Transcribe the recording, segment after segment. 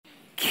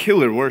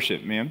killer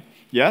worship, man.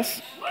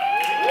 Yes?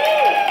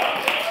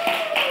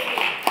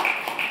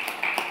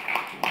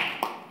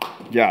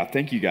 Yeah,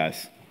 thank you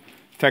guys.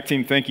 Tech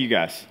team, thank you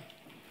guys.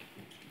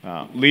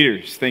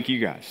 Leaders, thank you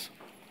guys.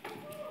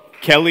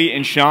 Kelly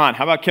and Sean.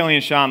 How about Kelly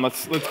and Sean?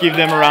 Let's give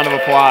them a round of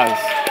applause.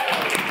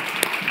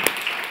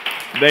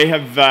 They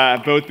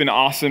have both been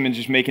awesome in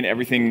just making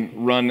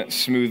everything run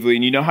smoothly.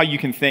 And you know how you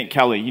can thank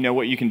Kelly. You know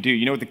what you can do.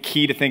 You know what the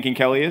key to thanking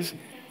Kelly is?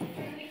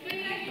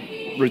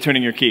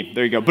 Returning your key.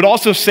 There you go. But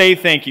also say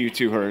thank you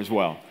to her as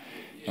well.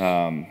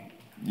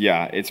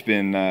 Yeah, it's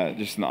been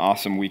just an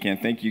awesome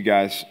weekend. Thank you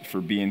guys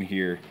for being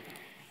here,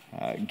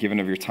 giving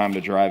of your time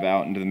to drive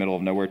out into the middle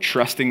of nowhere,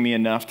 trusting me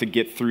enough to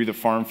get through the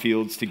farm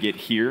fields to get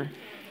here.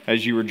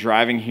 As you were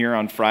driving here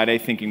on Friday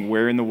thinking,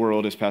 where in the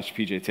world is Pastor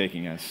PJ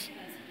taking us?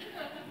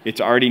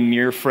 It's already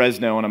near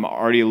Fresno, and I'm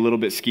already a little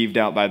bit skeeved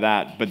out by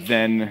that. But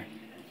then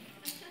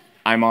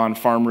I'm on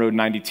Farm Road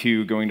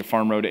 92 going to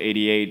Farm Road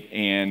 88,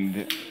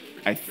 and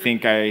I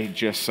think I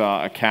just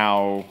saw a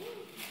cow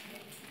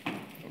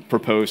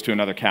propose to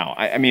another cow.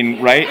 I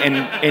mean, right?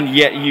 And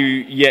yet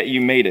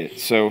you made it,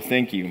 so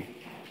thank you.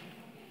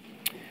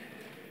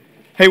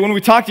 Hey, when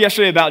we talked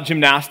yesterday about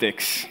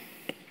gymnastics,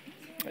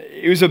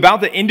 it was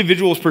about the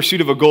individual's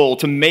pursuit of a goal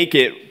to make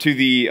it to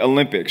the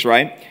Olympics,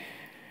 right?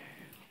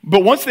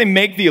 But once they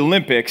make the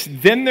Olympics,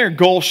 then their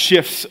goal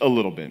shifts a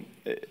little bit.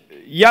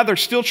 Yeah, they're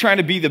still trying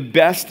to be the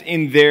best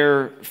in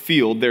their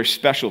field, their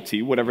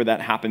specialty, whatever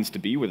that happens to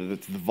be, whether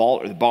it's the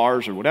vault or the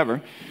bars or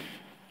whatever.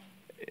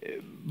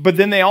 But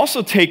then they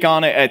also take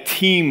on a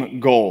team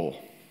goal.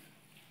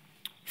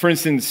 For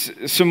instance,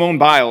 Simone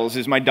Biles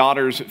is my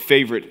daughter's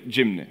favorite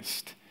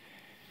gymnast.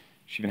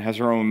 She even has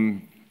her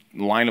own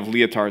line of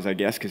leotards, I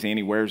guess, because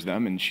Annie wears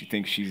them, and she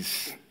thinks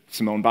she's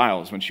Simone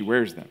Biles when she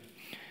wears them.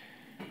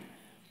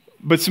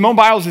 But Simone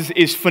Biles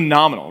is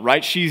phenomenal,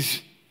 right?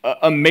 She's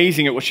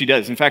amazing at what she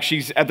does. In fact,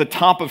 she's at the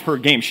top of her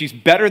game. She's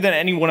better than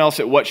anyone else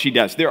at what she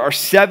does. There are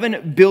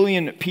 7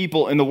 billion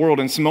people in the world,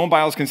 and Simone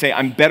Biles can say,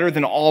 I'm better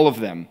than all of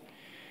them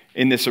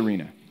in this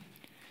arena.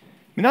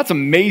 I mean, that's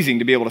amazing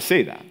to be able to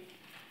say that.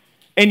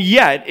 And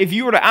yet, if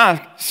you were to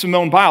ask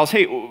Simone Biles,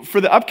 hey,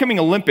 for the upcoming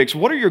Olympics,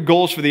 what are your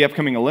goals for the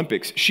upcoming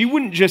Olympics? She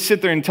wouldn't just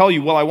sit there and tell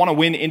you, well, I want to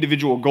win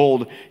individual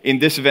gold in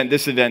this event,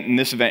 and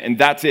this event, and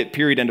that's it,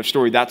 period, end of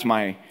story. That's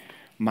my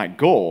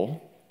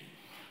goal.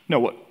 No,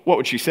 what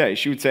would she say?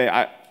 She would say,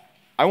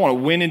 I want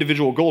to win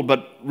individual gold,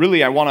 but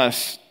really I want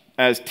us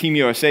as Team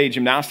USA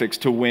Gymnastics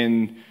to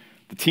win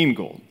the team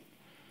gold.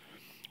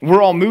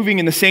 We're all moving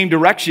in the same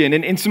direction.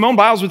 And Simone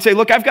Biles would say,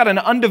 look, I've got an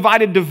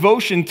undivided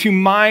devotion to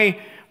my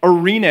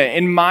arena,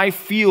 in my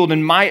field,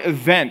 in my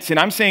events. And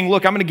I'm saying,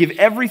 look, I'm going to give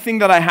everything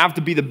that I have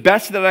to be the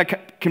best that I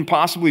can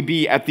possibly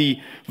be at the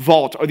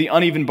vault or the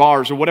uneven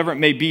bars or whatever it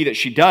may be that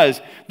she does,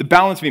 the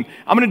balance beam.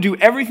 I'm going to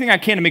do everything I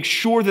can to make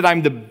sure that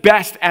I'm the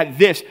best at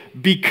this,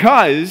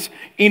 because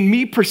in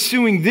me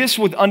pursuing this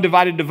with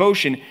undivided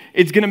devotion,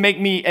 it's going to make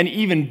me an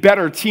even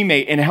better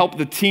teammate and help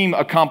the team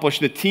accomplish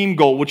the team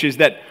goal, which is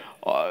that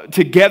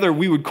together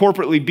we would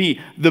corporately be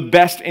the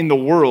best in the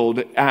world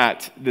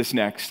at this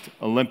next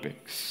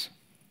Olympics.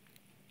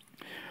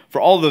 For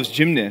all those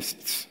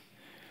gymnasts,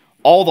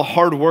 all the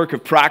hard work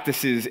of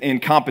practices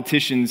and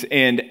competitions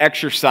and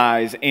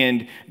exercise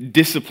and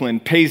discipline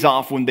pays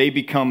off when they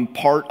become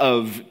part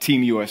of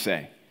Team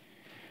USA.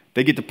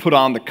 They get to put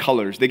on the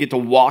colors. They get to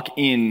walk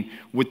in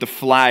with the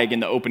flag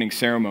in the opening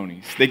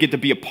ceremonies. They get to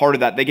be a part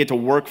of that. They get to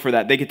work for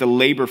that. They get to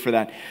labor for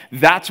that.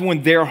 That's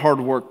when their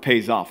hard work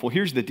pays off. Well,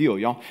 here's the deal,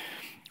 y'all.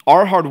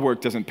 Our hard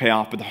work doesn't pay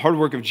off, but the hard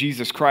work of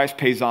Jesus Christ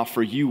pays off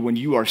for you when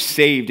you are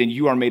saved and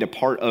you are made a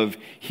part of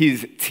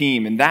his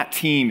team. And that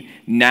team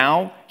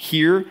now,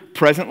 here,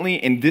 presently,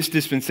 in this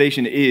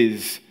dispensation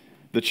is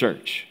the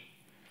church.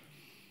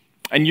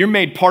 And you're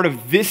made part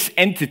of this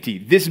entity,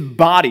 this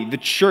body, the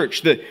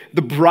church, the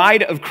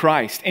bride of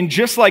Christ. And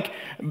just like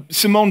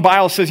Simone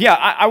Biles says, yeah,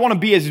 I want to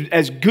be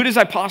as good as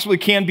I possibly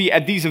can be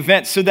at these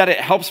events so that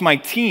it helps my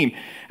team.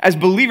 As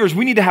believers,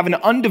 we need to have an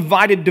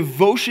undivided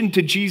devotion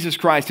to Jesus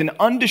Christ, an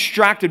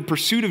undistracted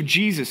pursuit of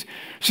Jesus,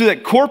 so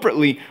that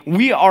corporately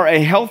we are a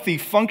healthy,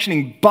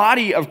 functioning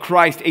body of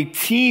Christ, a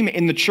team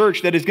in the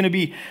church that is going to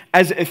be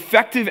as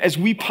effective as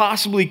we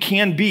possibly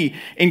can be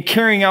in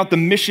carrying out the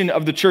mission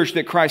of the church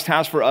that Christ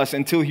has for us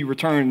until he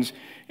returns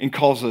and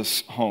calls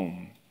us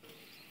home.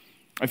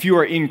 If you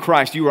are in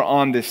Christ, you are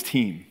on this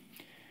team.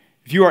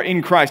 If you are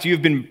in Christ, you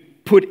have been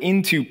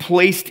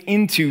placed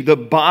into the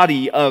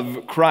body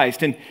of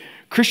Christ. And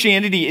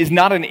Christianity is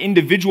not an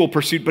individual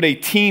pursuit, but a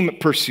team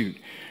pursuit.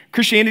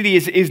 Christianity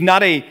is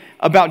not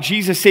about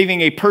Jesus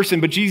saving a person,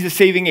 but Jesus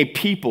saving a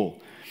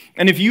people.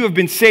 And if you have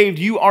been saved,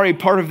 you are a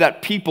part of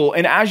that people.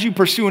 And as you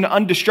pursue an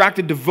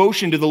undistracted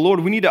devotion to the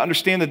Lord, we need to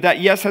understand that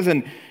yes, has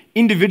an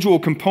individual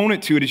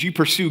component to it as you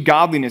pursue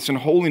godliness and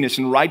holiness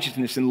and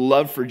righteousness and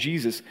love for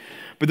Jesus.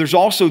 But there's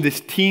also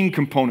this team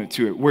component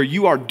to it where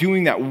you are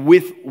doing that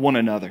with one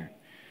another.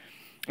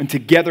 And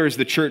together as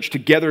the church,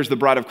 together as the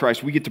bride of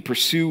Christ, we get to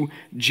pursue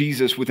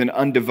Jesus with an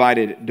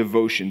undivided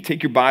devotion.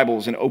 Take your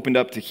Bibles and open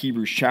up to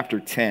Hebrews chapter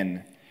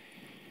 10.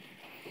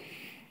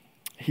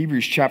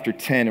 Hebrews chapter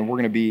 10, and we're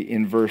going to be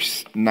in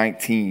verse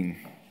 19.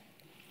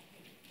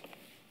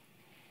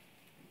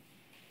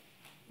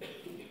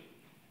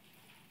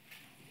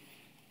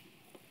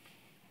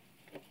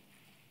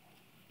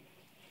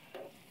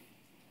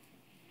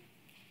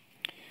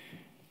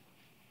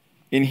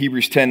 In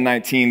Hebrews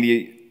 10:19,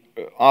 the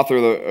author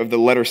of the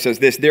letter says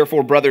this,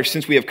 "Therefore, brothers,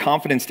 since we have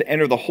confidence to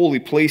enter the holy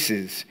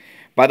places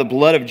by the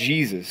blood of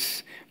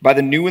Jesus, by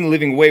the new and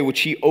living way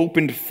which he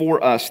opened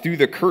for us through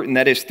the curtain,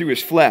 that is, through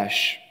his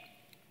flesh,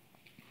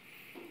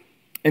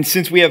 and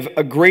since we have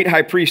a great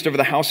high priest over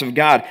the house of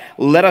God,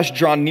 let us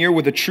draw near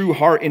with a true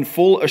heart in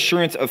full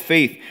assurance of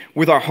faith,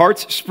 with our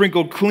hearts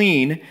sprinkled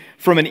clean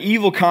from an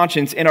evil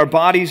conscience and our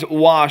bodies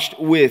washed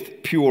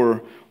with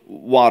pure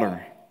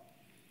water."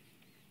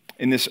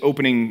 In this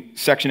opening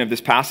section of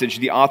this passage,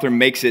 the author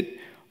makes it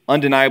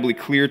undeniably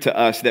clear to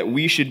us that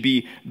we should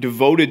be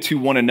devoted to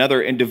one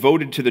another and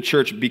devoted to the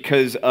church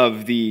because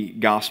of the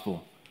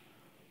gospel.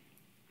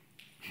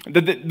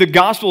 The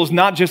gospel is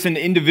not just an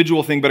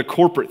individual thing, but a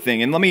corporate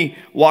thing. And let me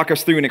walk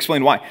us through and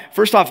explain why.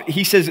 First off,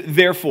 he says,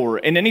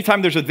 therefore. And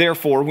anytime there's a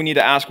therefore, we need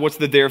to ask, what's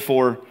the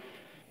therefore?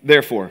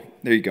 Therefore.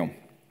 There you go.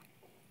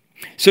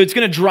 So it's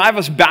going to drive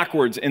us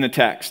backwards in the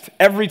text.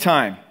 Every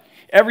time.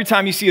 Every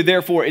time you see a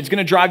therefore, it's going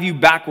to drive you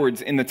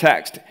backwards in the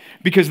text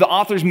because the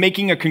author's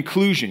making a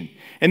conclusion.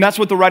 And that's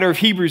what the writer of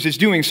Hebrews is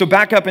doing. So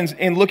back up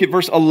and look at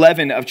verse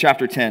 11 of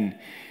chapter 10.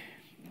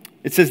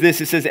 It says this,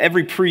 it says,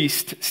 "Every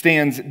priest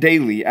stands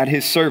daily at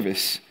his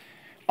service,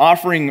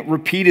 offering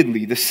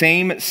repeatedly the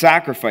same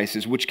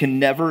sacrifices which can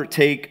never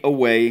take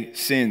away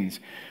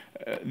sins."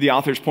 The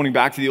author is pointing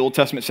back to the Old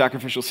Testament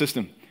sacrificial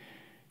system.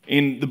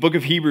 In the book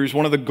of Hebrews,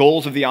 one of the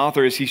goals of the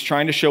author is he's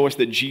trying to show us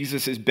that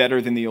Jesus is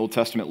better than the Old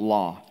Testament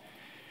law.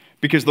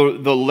 Because the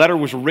letter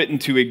was written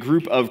to a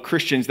group of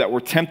Christians that were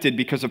tempted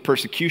because of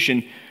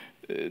persecution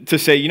to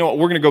say, you know what,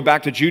 we're going to go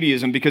back to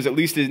Judaism because at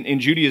least in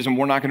Judaism,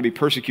 we're not going to be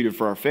persecuted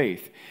for our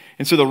faith.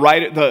 And so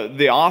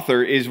the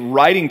author is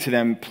writing to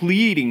them,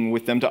 pleading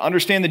with them to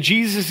understand that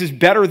Jesus is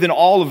better than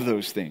all of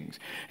those things.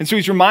 And so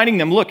he's reminding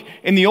them, look,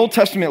 in the Old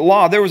Testament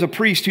law, there was a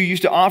priest who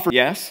used to offer,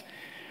 yes,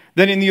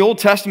 then in the Old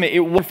Testament,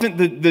 it wasn't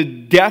the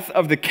death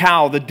of the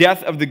cow, the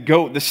death of the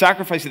goat, the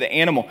sacrifice of the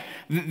animal.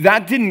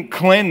 That didn't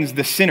cleanse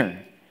the sinner.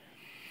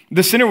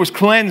 The sinner was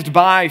cleansed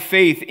by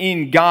faith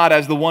in God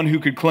as the one who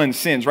could cleanse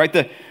sins, right?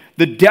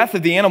 The death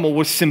of the animal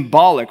was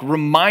symbolic,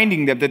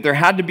 reminding them that there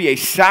had to be a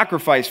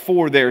sacrifice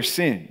for their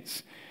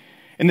sins.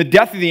 And the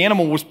death of the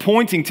animal was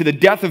pointing to the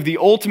death of the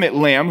ultimate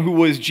lamb, who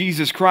was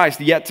Jesus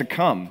Christ, yet to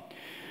come.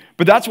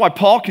 But that's why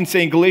Paul can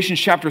say in Galatians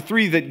chapter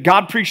 3 that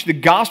God preached the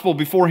gospel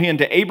beforehand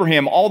to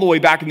Abraham all the way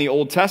back in the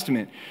Old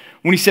Testament,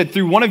 when he said,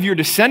 through one of your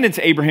descendants,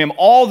 Abraham,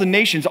 all the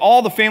nations,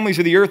 all the families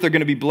of the earth are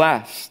going to be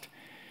blessed.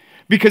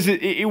 Because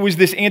it was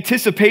this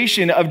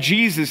anticipation of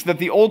Jesus that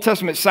the Old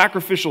Testament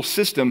sacrificial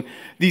system,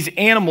 these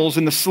animals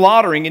and the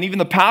slaughtering and even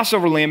the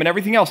Passover lamb and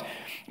everything else,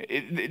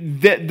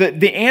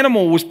 the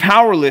animal was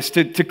powerless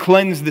to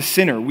cleanse the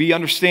sinner. We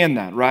understand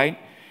that, right?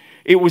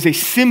 It was a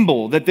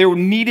symbol that there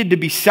needed to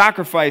be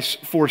sacrifice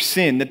for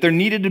sin, that there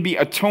needed to be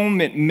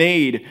atonement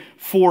made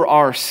for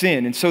our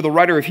sin. And so the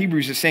writer of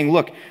Hebrews is saying,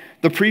 look,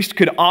 the priest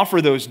could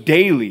offer those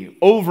daily,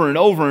 over and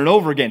over and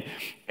over again.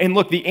 And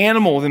look, the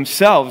animal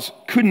themselves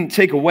couldn't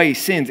take away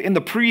sins. And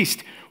the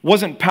priest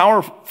wasn't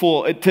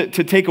powerful to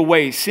take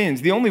away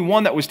sins. The only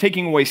one that was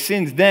taking away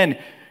sins then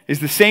is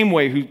the same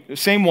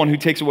one who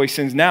takes away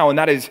sins now, and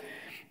that is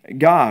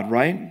God,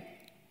 right?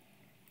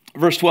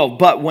 Verse 12,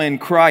 but when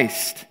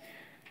Christ,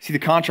 see the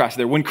contrast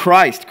there, when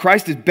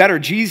Christ is better,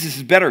 Jesus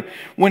is better.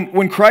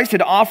 When Christ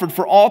had offered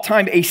for all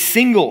time a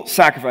single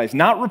sacrifice,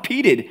 not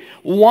repeated,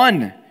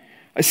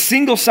 a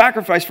single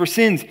sacrifice for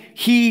sins,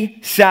 he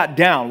sat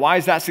down. Why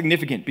is that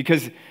significant?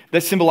 Because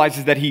that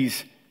symbolizes that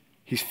he's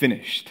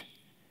finished.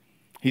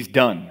 He's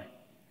done.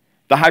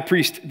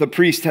 The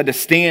priest had to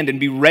stand and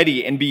be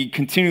ready and be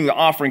continually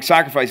offering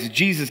sacrifices.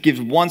 Jesus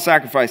gives one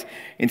sacrifice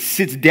and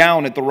sits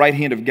down at the right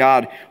hand of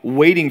God,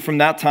 waiting from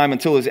that time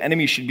until his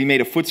enemy should be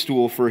made a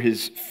footstool for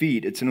his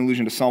feet. It's an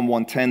allusion to Psalm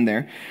 110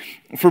 there.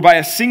 For by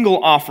a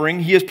single offering,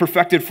 he has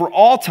perfected for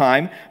all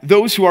time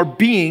those who are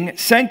being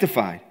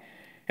sanctified.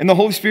 And the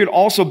Holy Spirit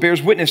also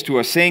bears witness to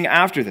us, saying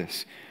after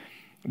this,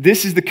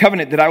 this is the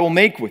covenant that I will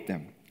make with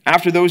them.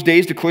 After those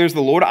days, declares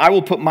the Lord, I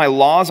will put my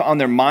laws on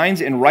their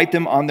minds and write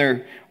them on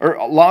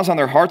laws on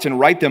their hearts and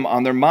write them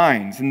on their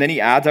minds. And then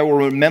he adds, I will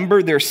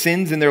remember their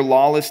sins and their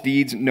lawless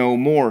deeds no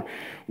more.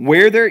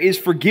 Where there is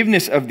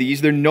forgiveness of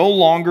these, there no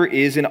longer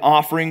is an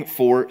offering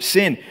for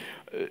sin.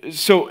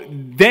 So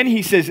then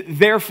he says,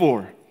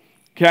 therefore,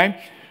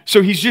 okay?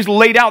 So he's just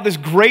laid out this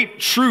great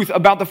truth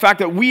about the fact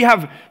that we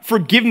have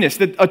forgiveness,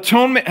 that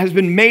atonement has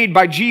been made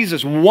by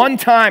Jesus one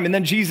time, and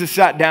then Jesus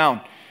sat down.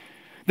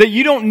 That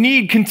you don't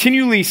need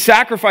continually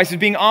sacrifices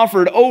being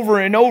offered over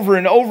and over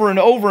and over and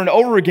over and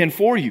over again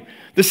for you.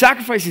 The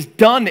sacrifice is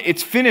done.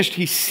 It's finished.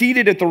 He's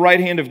seated at the right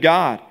hand of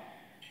God,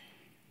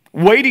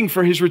 waiting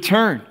for his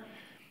return.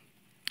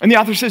 And the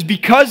author says,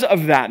 because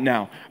of that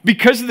now,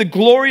 because of the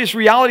glorious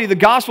reality of the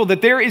gospel,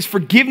 that there is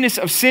forgiveness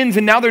of sins,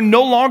 and now there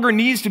no longer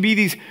needs to be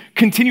these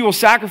continual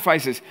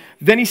sacrifices.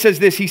 Then he says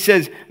this, he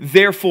says,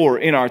 therefore,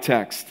 in our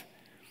text.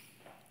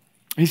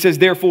 He says,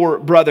 therefore,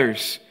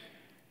 brothers,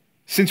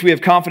 since we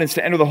have confidence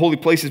to enter the holy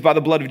places by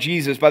the blood of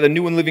Jesus, by the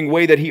new and living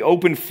way that he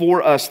opened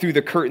for us through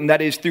the curtain,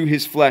 that is, through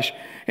his flesh.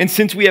 And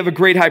since we have a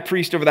great high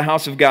priest over the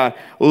house of God,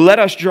 let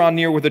us draw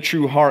near with a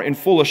true heart in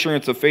full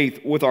assurance of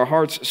faith, with our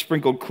hearts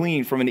sprinkled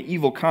clean from an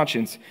evil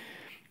conscience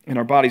and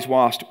our bodies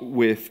washed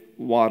with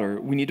water.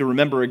 We need to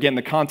remember, again,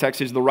 the context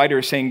is the writer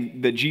is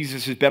saying that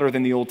Jesus is better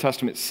than the Old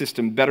Testament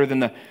system, better than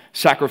the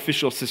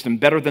sacrificial system,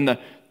 better than the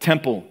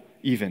temple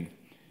even.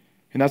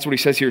 And that's what he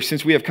says here,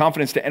 since we have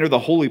confidence to enter the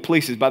holy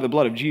places by the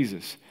blood of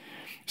Jesus.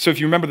 So if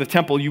you remember the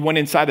temple, you went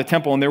inside the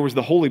temple and there was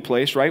the holy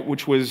place, right,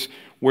 which was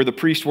where the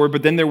priests were,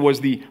 but then there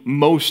was the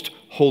most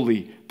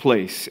holy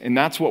place. And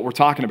that's what we're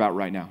talking about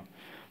right now.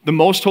 The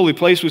most holy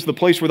place was the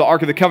place where the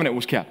Ark of the Covenant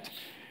was kept.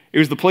 It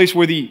was the place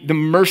where the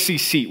mercy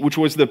seat, which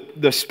was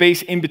the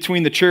space in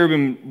between the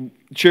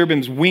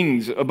cherubim's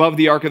wings above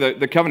the Ark of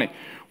the Covenant,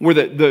 where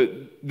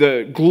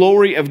the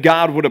glory of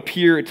God would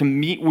appear to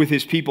meet with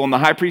his people. And the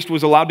high priest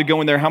was allowed to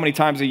go in there how many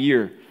times a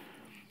year?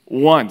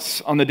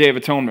 Once on the Day of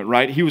Atonement,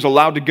 right? He was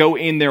allowed to go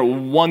in there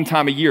one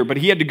time a year, but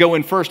he had to go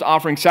in first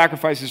offering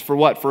sacrifices for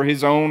what? For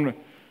his own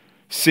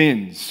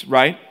sins,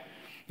 right?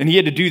 And he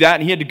had to do that,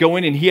 and he had to go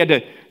in, and he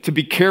had to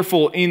be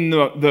careful in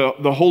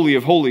the Holy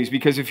of Holies,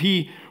 because if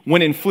he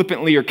went in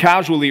flippantly or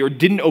casually or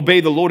didn't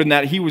obey the Lord in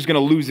that, he was going to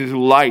lose his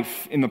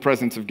life in the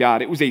presence of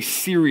God. It was a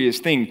serious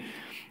thing.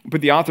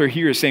 But the author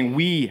here is saying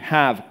we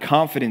have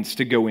confidence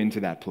to go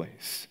into that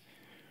place.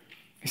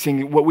 He's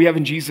saying what we have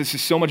in Jesus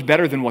is so much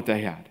better than what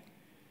they had.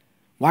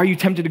 Why are you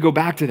tempted to go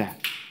back to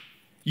that?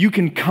 You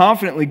can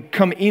confidently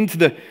come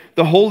into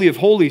the Holy of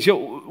Holies.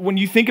 When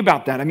you think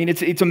about that, I mean,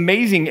 it's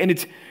amazing, and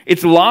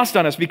it's lost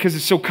on us because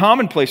it's so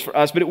commonplace for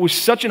us, but it was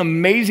such an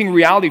amazing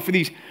reality for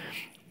these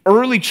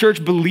early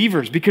church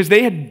believers because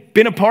they had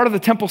been a part of the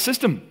temple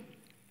system.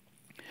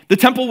 The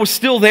temple was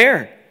still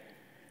there.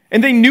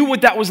 And they knew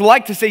what that was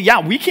like to say, yeah,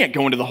 we can't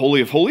go into the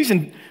Holy of Holies.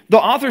 And the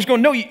author's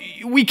going, no,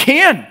 we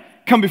can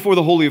come before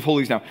the Holy of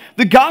Holies now.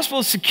 The gospel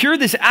has secured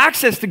this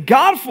access to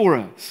God for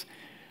us.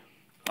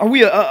 Are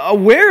we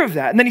aware of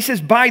that? And then he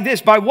says, by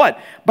this, by what?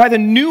 By the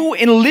new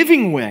and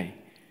living way.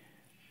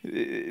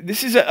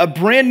 This is a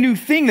brand new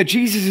thing that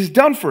Jesus has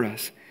done for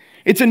us.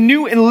 It's a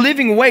new and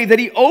living way that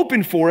he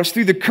opened for us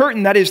through the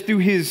curtain, that is through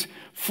his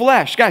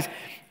flesh. Guys,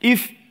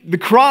 if the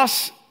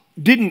cross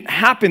didn't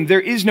happen, there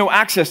is no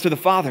access to the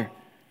Father.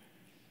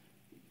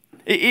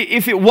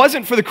 If it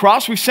wasn't for the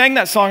cross, we sang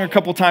that song a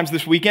couple times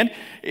this weekend,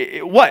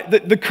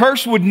 the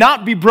curse would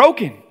not be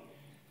broken.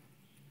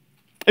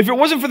 If it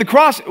wasn't for the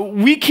cross,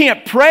 we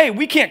can't pray.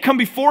 We can't come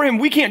before him.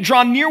 We can't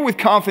draw near with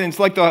confidence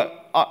like the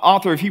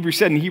author of Hebrews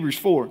said in Hebrews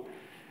 4.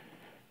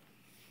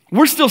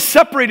 We're still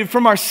separated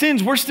from our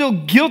sins. We're still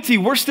guilty.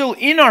 We're still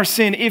in our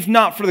sin if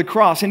not for the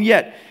cross. And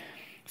yet,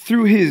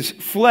 through his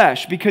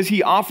flesh, because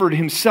he offered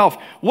himself.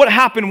 What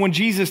happened when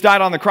Jesus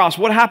died on the cross?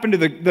 What happened to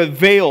the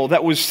veil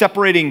that was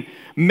separating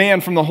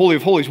man from the Holy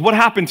of Holies? What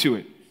happened to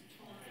it?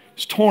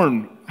 It's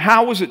torn.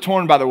 How was it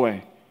torn, by the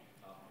way?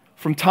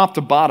 From top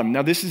to bottom.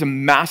 Now, this is a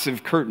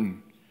massive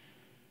curtain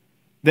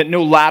that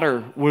no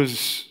ladder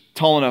was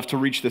tall enough to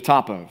reach the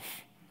top of.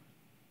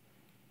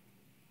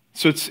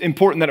 So it's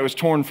important that it was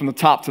torn from the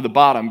top to the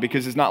bottom,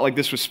 because it's not like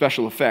this was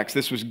special effects.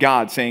 This was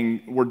God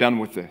saying, we're done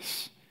with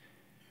this.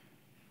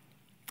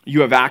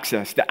 You have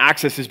access. The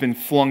access has been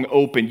flung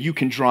open. You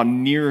can draw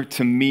near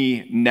to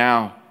me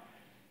now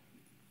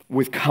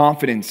with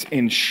confidence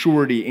and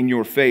surety in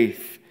your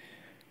faith.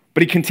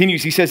 But he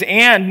continues, he says,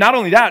 and not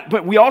only that,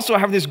 but we also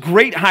have this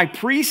great high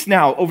priest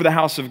now over the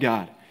house of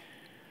God.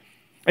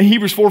 In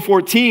Hebrews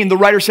 4:14, the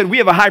writer said, we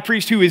have a high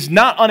priest who is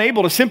not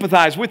unable to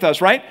sympathize with us,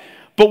 right?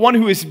 But one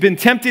who has been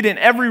tempted in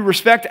every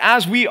respect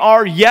as we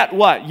are, yet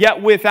what?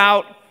 Yet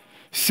without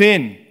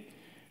sin.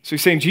 So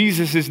he's saying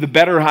Jesus is the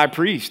better high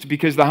priest,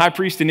 because the high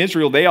priest in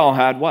Israel, they all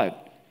had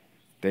what?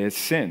 They had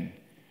sin.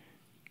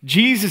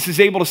 Jesus is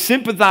able to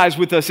sympathize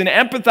with us and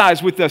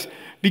empathize with us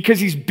because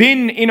he's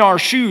been in our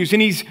shoes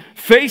and he's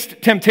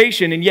faced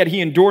temptation, and yet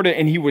he endured it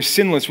and he was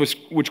sinless,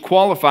 which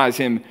qualifies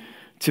him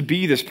to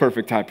be this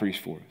perfect high priest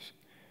for us.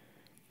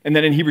 And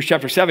then in Hebrews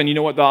chapter 7, you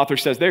know what the author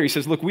says there? He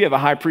says, look, we have a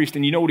high priest,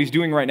 and you know what he's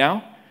doing right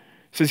now?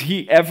 He says,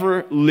 he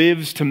ever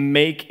lives to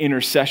make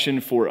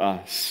intercession for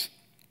us.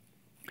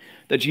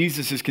 That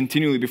Jesus is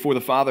continually before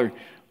the Father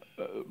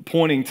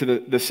pointing to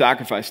the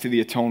sacrifice, to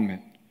the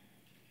atonement.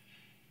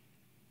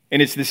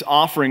 And it's this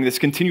offering, this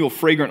continual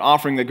fragrant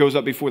offering that goes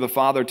up before the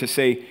Father to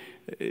say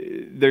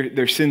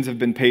their sins have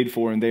been paid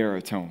for and they are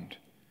atoned.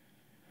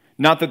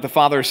 Not that the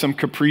Father is some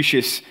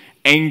capricious,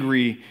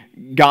 angry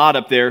God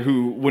up there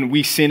who, when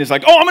we sin, is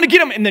like, oh, I'm going to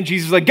get him. And then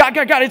Jesus is like, God,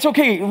 it's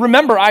okay.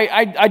 Remember,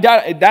 I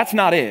died. That's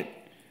not it.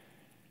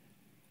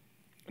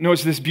 No,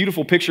 it's this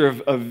beautiful picture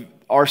of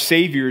our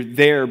Savior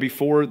there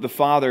before the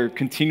Father,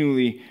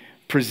 continually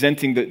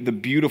presenting the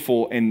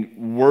beautiful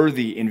and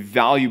worthy and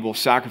valuable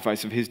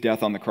sacrifice of his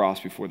death on the cross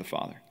before the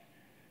Father,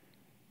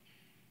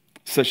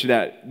 such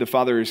that the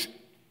Father is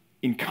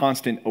in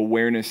constant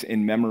awareness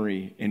and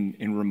memory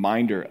and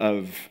reminder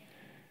of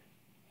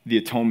the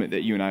atonement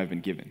that you and I have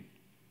been given,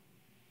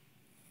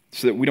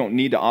 so that we don't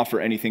need to offer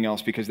anything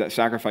else, because that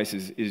sacrifice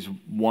is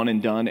one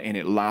and done, and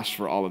it lasts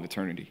for all of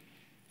eternity.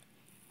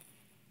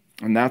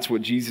 And that's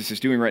what Jesus is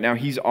doing right now.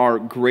 He's our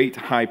great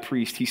high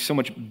priest. He's so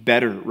much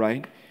better,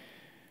 right?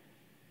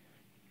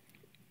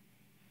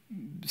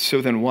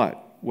 So then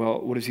what? Well,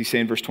 what does he say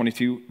in verse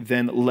 22?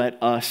 Then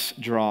let us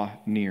draw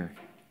near.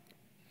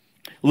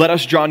 Let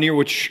us draw near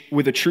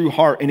with a true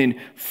heart and in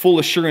full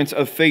assurance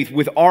of faith,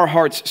 with our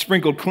hearts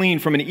sprinkled clean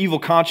from an evil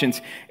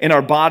conscience and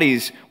our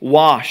bodies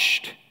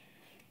washed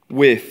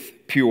with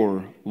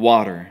pure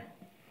water.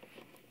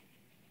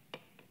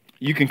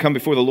 You can come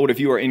before the Lord if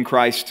you are in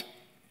Christ,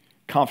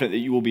 confident that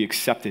you will be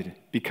accepted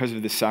because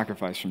of this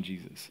sacrifice from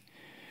Jesus.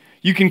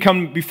 You can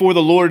come before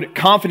the Lord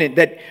confident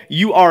that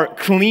you are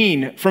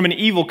clean from an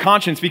evil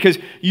conscience because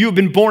you have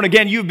been born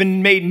again. You have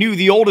been made new.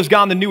 The old is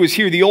gone, the new is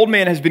here. The old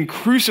man has been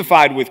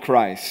crucified with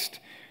Christ.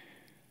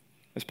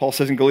 As Paul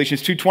says in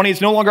Galatians 2:20, it's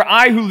no longer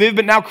I who live,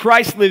 but now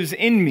Christ lives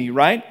in me,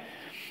 right?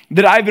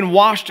 That I've been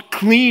washed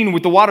clean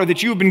with the water,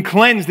 that you have been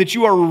cleansed, that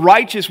you are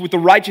righteous with the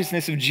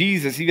righteousness of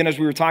Jesus, even as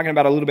we were talking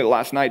about a little bit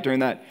last night during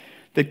that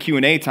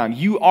Q&A time.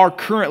 You are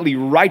currently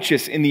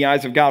righteous in the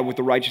eyes of God with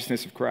the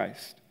righteousness of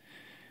Christ.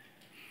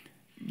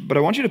 But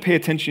I want you to pay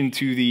attention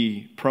to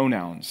the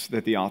pronouns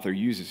that the author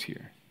uses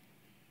here.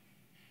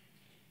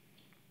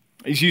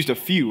 He's used a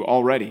few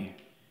already.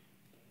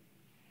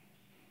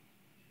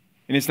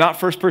 And it's not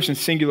first person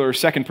singular or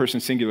second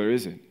person singular,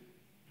 is it?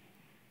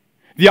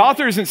 The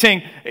author isn't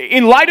saying,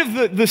 in light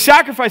of the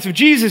sacrifice of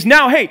Jesus,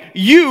 now, hey,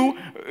 you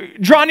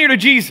draw near to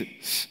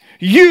Jesus.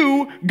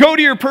 You go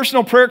to your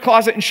personal prayer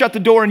closet and shut the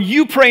door and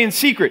you pray in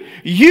secret.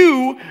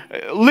 You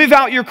live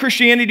out your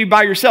Christianity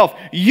by yourself.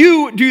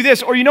 You do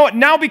this. Or you know what?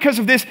 Now because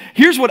of this,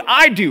 here's what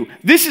I do.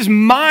 This is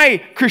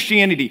my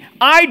Christianity.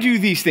 I do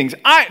these things.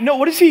 No,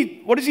 what does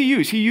he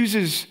use? He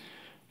uses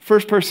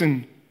first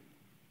person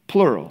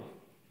plural,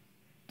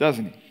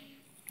 doesn't he?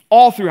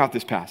 All throughout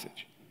this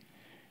passage.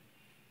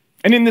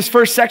 And in this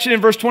first section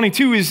in verse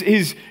 22 is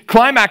his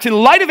climax. In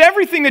light of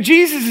everything that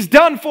Jesus has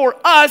done for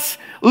us,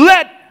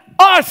 let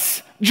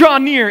us draw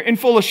near in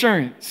full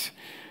assurance.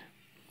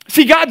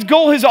 See, God's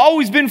goal has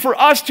always been for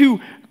us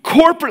to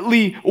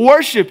corporately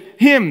worship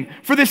him,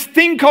 for this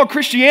thing called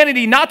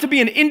Christianity not to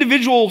be an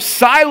individual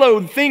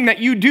siloed thing that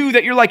you do,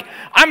 that you're like,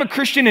 I'm a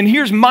Christian and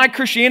here's my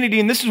Christianity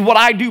and this is what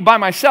I do by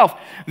myself.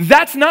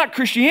 That's not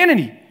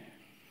Christianity.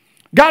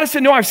 God has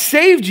said, no, I've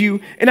saved you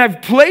and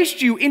I've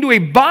placed you into a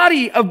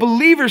body of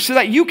believers so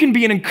that you can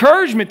be an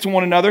encouragement to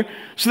one another,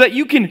 so that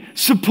you can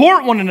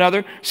support one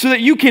another, so that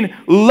you can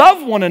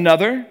love one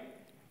another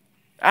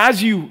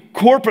as you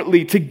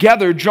corporately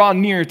together draw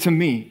near to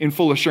me in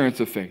full assurance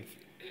of faith.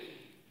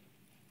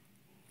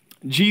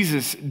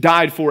 Jesus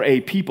died for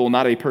a people,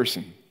 not a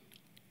person.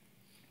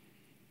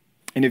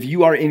 And if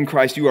you are in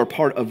Christ, you are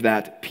part of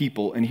that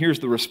people. And here's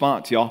the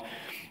response, y'all.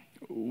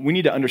 We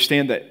need to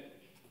understand that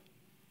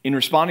in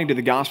responding to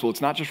the gospel,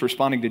 it's not just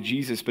responding to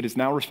Jesus, but it's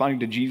now responding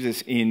to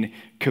Jesus in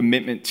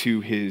commitment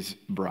to his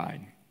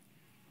bride.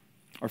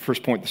 Our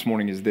first point this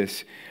morning is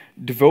this: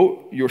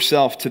 devote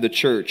yourself to the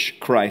church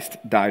Christ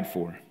died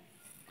for.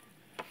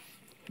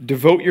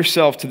 Devote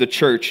yourself to the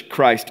church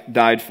Christ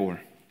died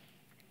for.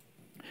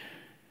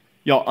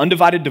 Y'all,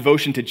 undivided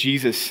devotion to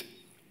Jesus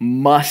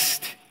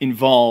must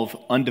involve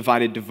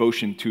undivided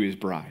devotion to his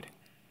bride.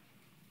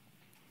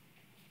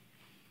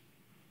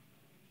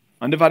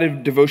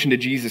 Undivided devotion to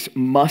Jesus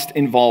must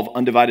involve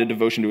undivided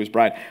devotion to his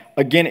bride.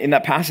 Again, in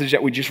that passage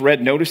that we just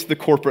read, notice the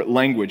corporate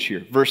language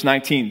here. Verse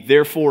 19,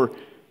 therefore,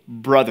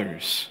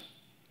 brothers.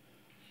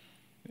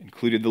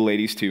 Included the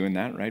ladies too in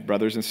that, right?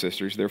 Brothers and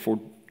sisters. Therefore,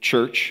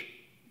 church,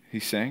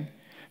 he's saying.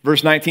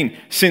 Verse 19,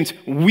 since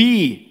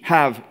we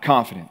have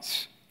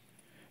confidence.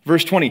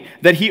 Verse 20,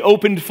 that he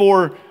opened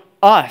for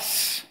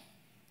us.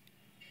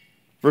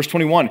 Verse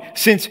 21,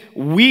 since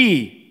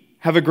we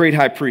have a great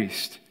high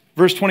priest.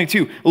 Verse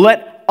 22,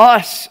 let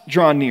us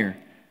draw near.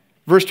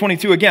 Verse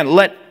 22 again,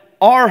 let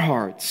our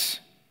hearts.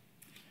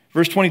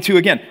 Verse 22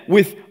 again,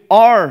 with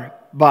our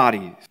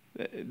bodies.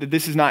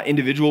 This is not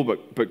individual,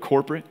 but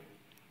corporate.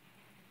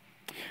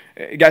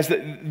 Guys,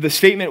 the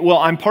statement, well,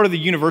 I'm part of the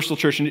universal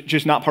church and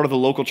just not part of the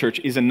local church,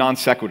 is a non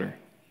sequitur.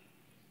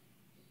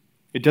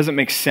 It doesn't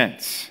make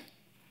sense.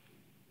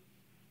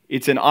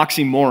 It's an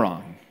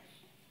oxymoron.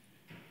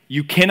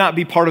 You cannot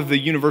be part of the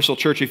universal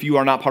church if you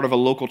are not part of a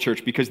local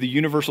church, because the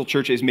universal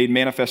church is made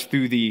manifest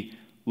through the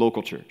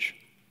local church.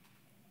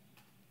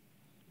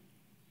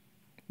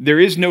 There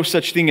is no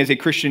such thing as a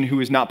Christian who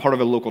is not part of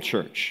a local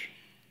church.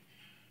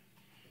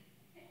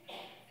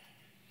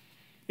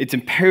 It's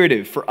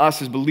imperative for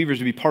us as believers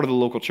to be part of the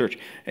local church.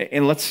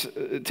 And let's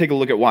take a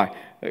look at why.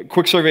 A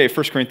quick survey of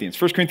 1 Corinthians.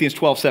 1 Corinthians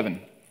 12:7.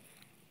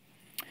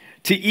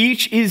 To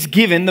each is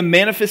given the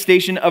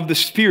manifestation of the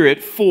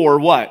Spirit for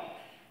what?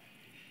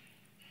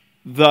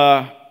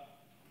 The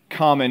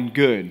common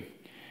good.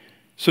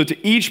 So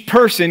to each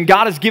person,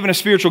 God has given a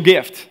spiritual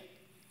gift.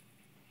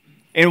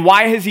 And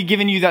why has he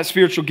given you that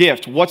spiritual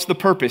gift? What's the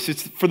purpose?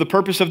 It's for the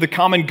purpose of the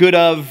common good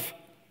of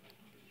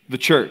the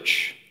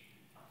church.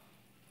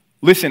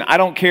 Listen, I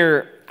don't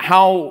care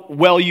how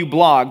well you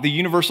blog, the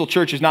universal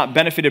church is not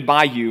benefited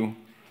by you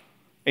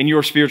in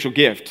your spiritual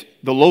gift.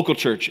 The local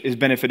church is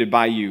benefited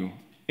by you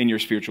in your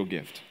spiritual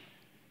gift.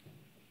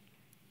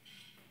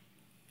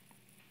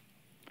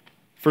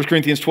 1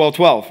 Corinthians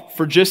 12:12.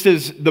 For just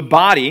as the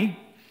body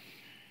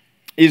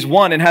is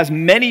one and has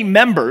many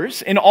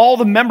members, and all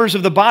the members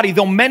of the body,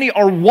 though many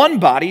are one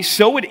body,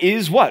 so it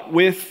is what?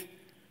 With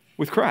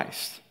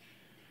Christ.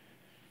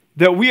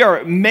 That we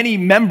are many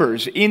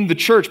members in the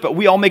church, but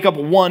we all make up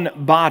one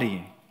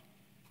body.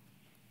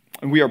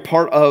 And we are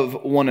part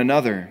of one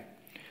another.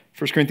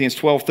 1 Corinthians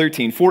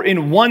 12:13. For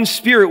in one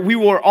spirit we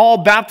were all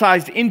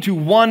baptized into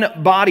one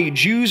body,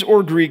 Jews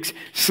or Greeks,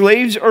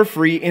 slaves or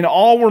free, and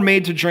all were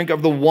made to drink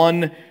of the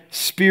one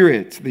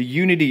Spirit, the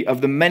unity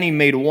of the many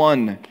made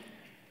one.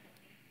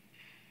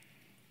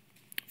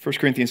 1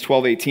 Corinthians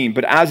 12:18.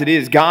 But as it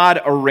is,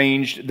 God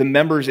arranged the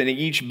members in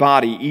each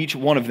body, each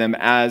one of them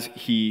as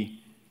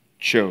he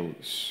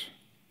chose.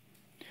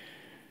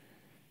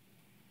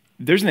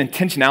 There's an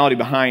intentionality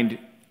behind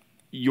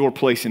your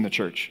place in the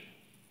church.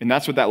 And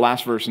that's what that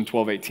last verse in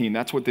 12:18,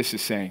 that's what this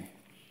is saying.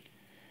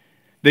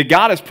 That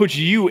God has put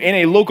you in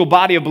a local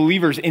body of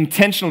believers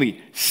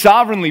intentionally,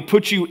 sovereignly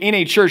put you in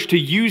a church to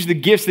use the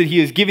gifts that he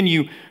has given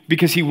you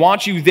because he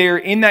wants you there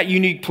in that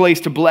unique place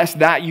to bless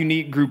that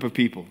unique group of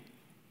people.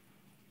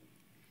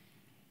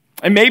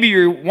 And maybe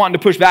you're wanting to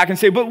push back and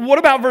say, but what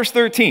about verse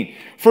 13?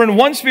 For in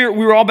one spirit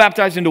we were all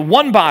baptized into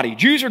one body,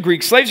 Jews or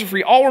Greeks, slaves or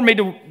free, all were made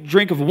to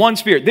drink of one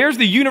spirit. There's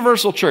the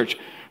universal church.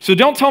 So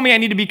don't tell me I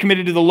need to be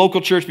committed to the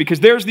local church because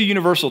there's the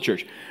universal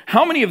church.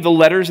 How many of the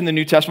letters in the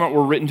New Testament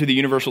were written to the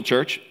universal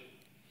church?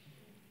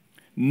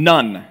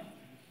 None.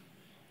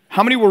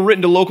 How many were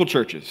written to local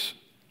churches?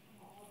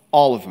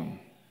 All of them.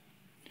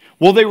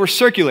 Well, they were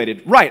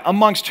circulated. Right,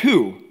 amongst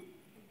who?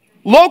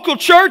 Local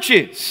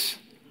churches.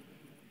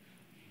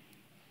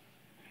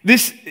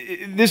 This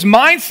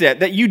mindset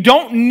that you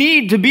don't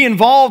need to be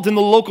involved in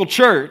the local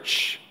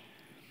church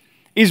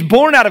is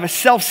born out of a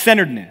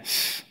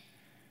self-centeredness.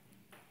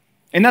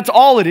 And that's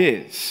all it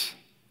is.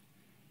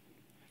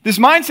 This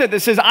mindset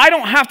that says, I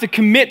don't have to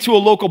commit to a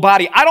local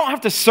body. I don't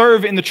have to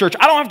serve in the church.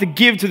 I don't have to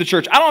give to the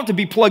church. I don't have to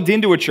be plugged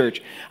into a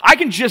church. I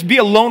can just be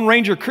a Lone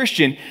Ranger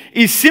Christian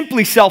is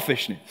simply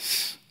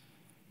selfishness.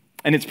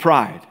 And it's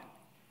pride.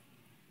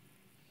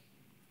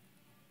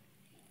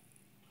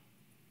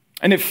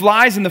 And it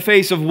flies in the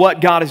face of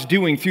what God is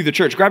doing through the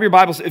church. Grab your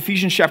Bibles,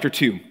 Ephesians chapter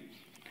 2.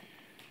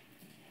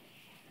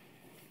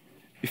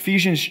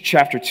 Ephesians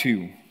chapter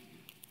 2.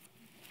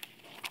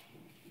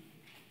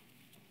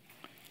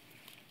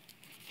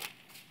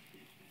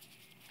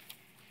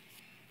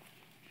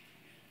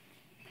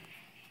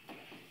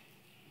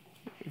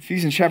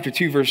 Ephesians chapter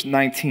 2, verse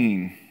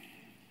 19.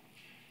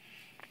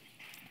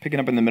 Picking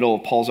up in the middle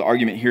of Paul's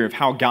argument here of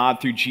how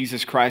God, through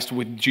Jesus Christ,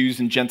 with Jews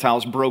and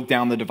Gentiles, broke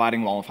down the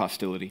dividing wall of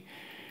hostility.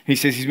 He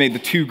says he's made the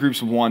two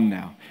groups one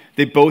now.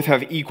 They both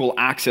have equal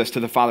access to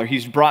the Father.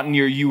 He's brought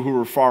near you who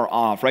are far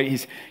off, right?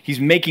 He's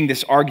making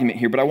this argument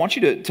here. But I want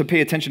you to pay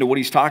attention to what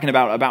he's talking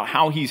about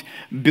how he's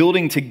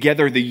building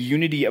together the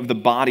unity of the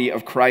body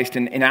of Christ.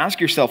 And ask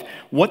yourself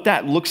what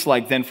that looks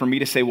like then for me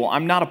to say, well,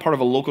 I'm not a part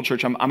of a local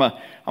church. I'm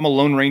a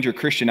Lone Ranger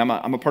Christian. I'm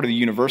a part of the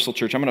universal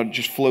church. I'm going to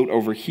just float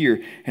over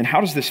here. And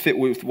how does this fit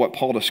with what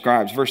Paul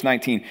describes? Verse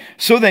 19.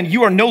 So then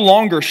you are no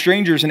longer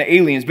strangers and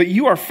aliens, but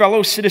you are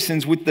fellow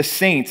citizens with the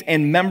saints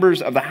and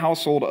members of the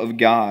household of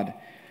God.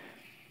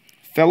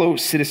 Fellow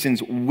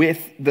citizens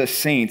with the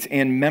saints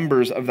and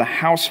members of the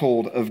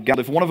household of God.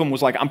 If one of them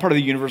was like, I'm part of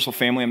the universal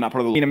family, I'm not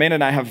part of the... Amanda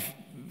and I have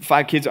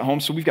 5 kids at home,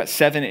 so we've got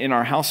 7 in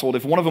our household.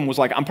 If one of them was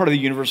like, I'm part of the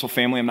universal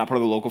family, I'm not part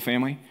of the local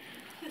family.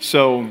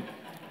 So,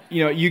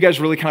 you guys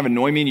really kind of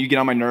annoy me and you get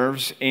on my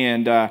nerves,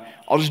 and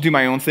I'll just do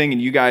my own thing,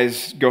 and you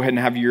guys go ahead and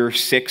have your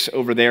 6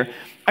 over there.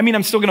 I mean,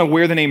 I'm still going to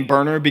wear the name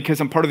Berner because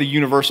I'm part of the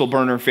universal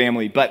Berner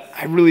family, but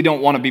I really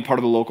don't want to be part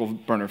of the local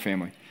Berner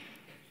family.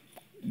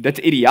 That's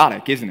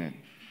idiotic, isn't it?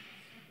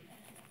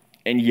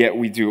 And yet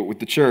we do it with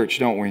the church,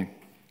 don't we?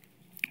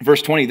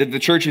 Verse 20, that the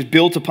church is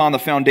built upon the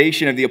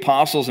foundation of the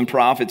apostles and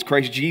prophets,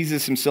 Christ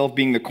Jesus himself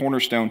being the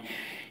cornerstone,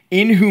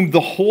 in whom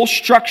the whole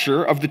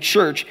structure of the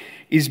church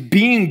is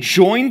being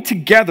joined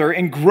together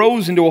and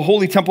grows into a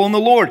holy temple in the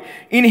Lord.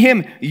 In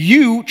him,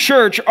 you,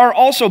 church, are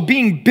also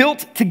being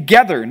built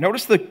together.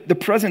 Notice the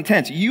present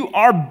tense. You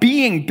are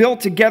being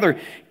built together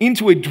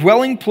into a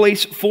dwelling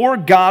place for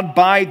God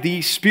by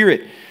the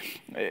Spirit.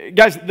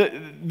 Guys,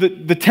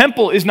 the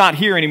temple is not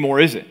here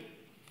anymore, is it?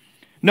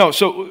 No,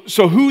 so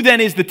who then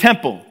is the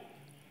temple?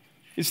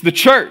 It's the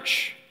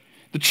church.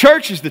 The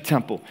church is the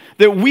temple.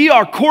 That we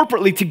are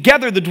corporately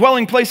together, the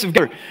dwelling place of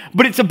God.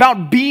 But it's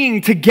about being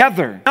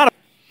together.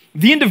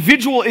 The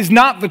individual is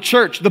not the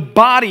church. The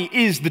body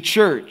is the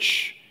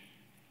church.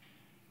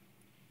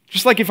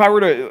 Just like if I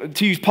were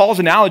to use Paul's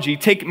analogy,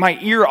 take my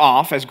ear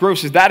off, as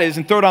gross as that is,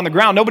 and throw it on the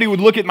ground, nobody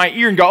would look at my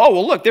ear and go, oh,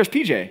 well, look, there's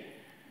PJ.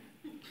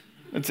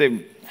 I'd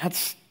say,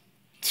 that's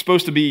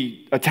supposed to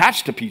be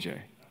attached to PJ.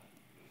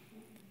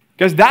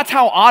 Because that's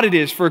how odd it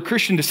is for a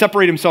Christian to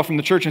separate himself from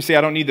the church and say,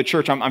 I don't need the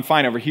church, I'm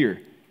fine over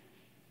here.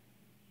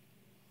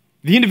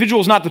 The individual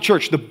is not the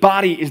church. The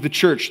body is the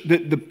church.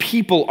 The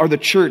people are the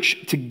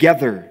church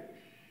together.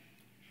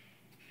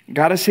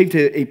 God has saved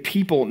a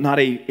people, not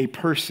a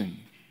person.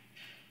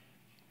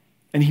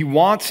 And he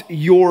wants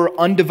your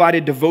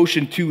undivided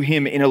devotion to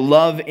him in a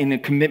love and a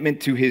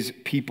commitment to his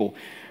people.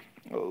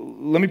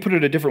 Let me put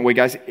it a different way,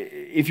 guys.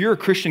 If you're a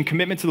Christian,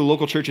 commitment to the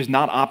local church is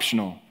not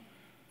optional.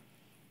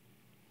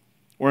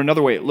 Or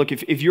another way, look,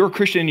 if you're a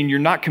Christian and you're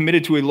not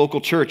committed to a local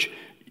church,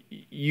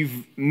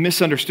 you've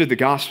misunderstood the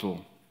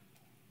gospel.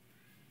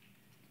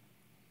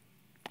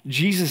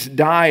 Jesus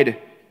died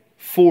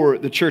for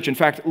the church. In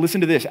fact,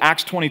 listen to this,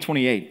 Acts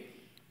 20:28.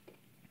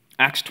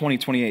 Acts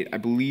 20:28, I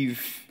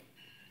believe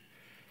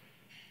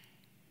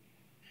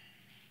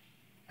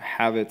I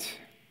have it.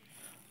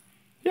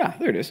 Yeah,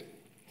 there it is.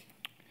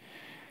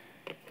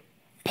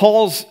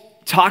 Paul's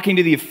talking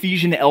to the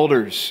Ephesian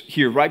elders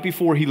here right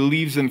before he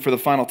leaves them for the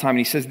final time. And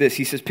he says this,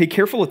 he says, pay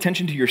careful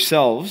attention to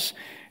yourselves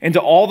and to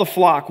all the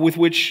flock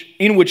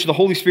in which the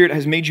Holy Spirit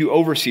has made you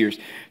overseers,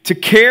 to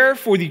care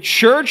for the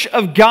church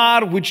of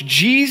God which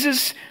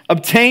Jesus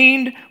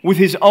obtained with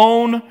his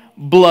own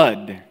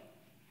blood.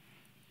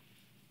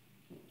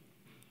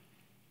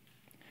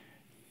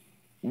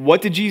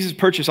 What did Jesus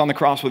purchase on the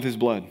cross with his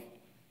blood?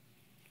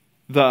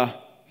 The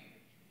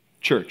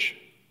church.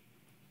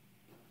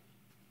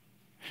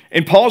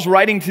 And Paul's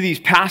writing to these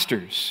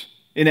pastors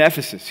in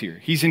Ephesus here.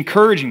 He's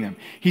encouraging them.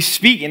 He's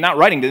speaking, not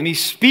writing to them,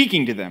 he's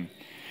speaking to them.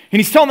 And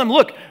he's telling them,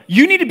 look,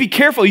 you need to be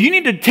careful. You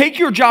need to take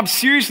your job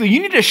seriously.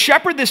 You need to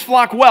shepherd this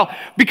flock well.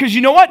 Because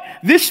you know what?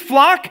 This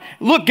flock,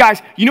 look,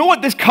 guys, you know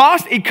what this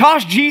cost? It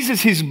cost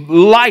Jesus his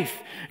life.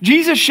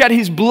 Jesus shed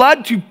his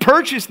blood to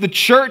purchase the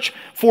church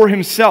for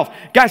himself.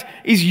 Guys,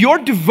 is your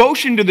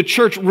devotion to the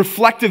church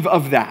reflective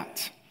of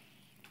that?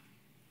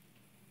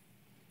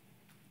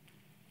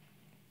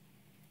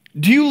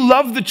 Do you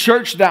love the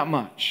church that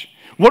much?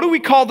 What do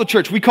we call the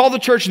church? We call the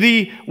church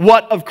the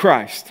what of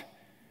Christ?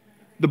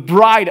 The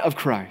bride of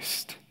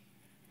Christ.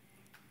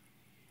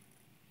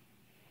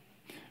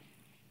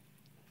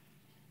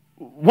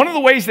 One of the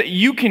ways that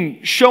you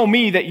can show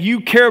me that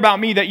you care about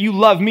me, that you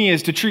love me,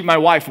 is to treat my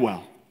wife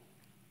well.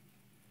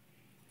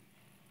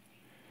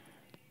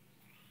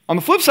 On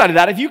the flip side of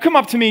that, if you come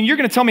up to me and you're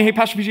going to tell me, hey,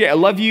 Pastor PJ, I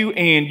love you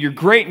and you're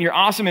great and you're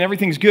awesome and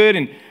everything's good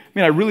and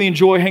man, I really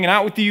enjoy hanging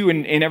out with you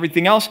and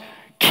everything else,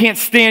 can't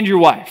stand your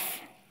wife.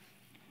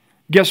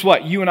 Guess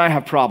what? You and I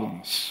have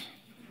problems.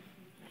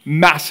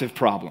 Massive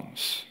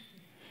problems.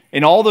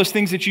 And all those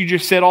things that you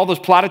just said, all those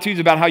platitudes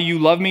about how you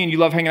love me and you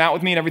love hanging out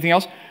with me and everything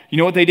else, you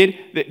know what they did?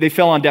 They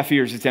fell on deaf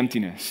ears. It's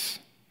emptiness.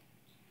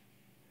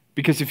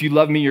 Because if you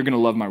love me, you're going to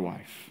love my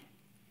wife.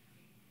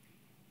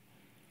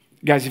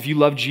 Guys, if you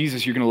love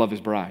Jesus, you're going to love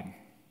his bride.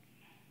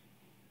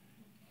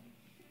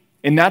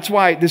 And that's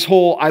why this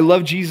whole I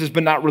love Jesus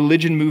but not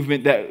religion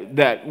movement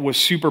that was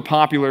super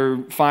popular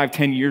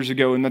 5-10 years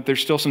ago and that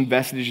there's still some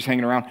vestiges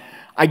hanging around.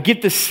 I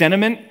get the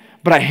sentiment,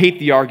 but I hate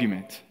the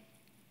argument.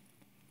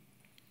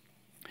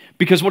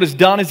 Because what it's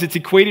done is it's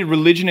equated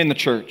religion in the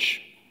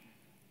church.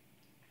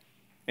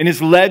 And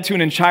it's led to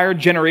an entire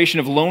generation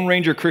of Lone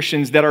Ranger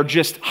Christians that are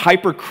just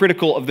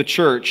hypercritical of the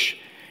church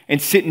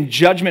and sit in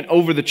judgment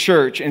over the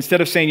church instead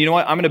of saying, you know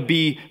what, I'm going to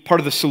be part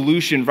of the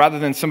solution rather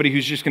than somebody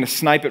who's just going to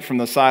snipe it from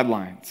the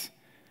sidelines.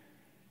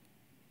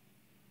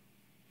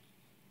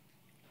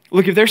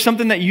 Look, if there's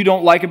something that you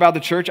don't like about the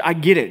church, I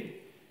get it.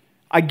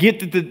 I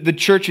get that the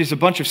church is a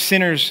bunch of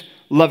sinners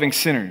loving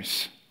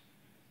sinners.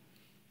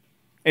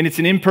 And it's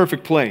an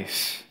imperfect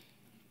place.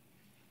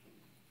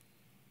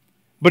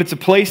 But it's a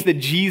place that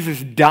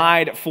Jesus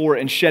died for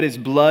and shed his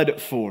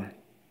blood for.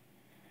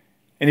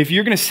 And if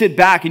you're going to sit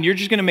back and you're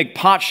just going to make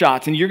pot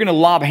shots and you're going to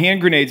lob hand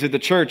grenades at the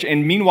church,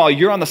 and meanwhile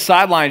you're on the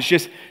sidelines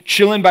just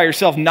chilling by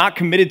yourself, not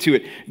committed to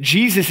it,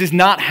 Jesus is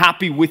not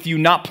happy with you,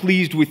 not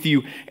pleased with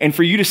you. And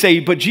for you to say,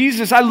 but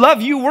Jesus, I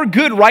love you, we're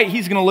good, right?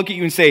 He's going to look at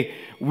you and say,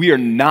 we are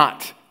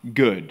not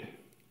good.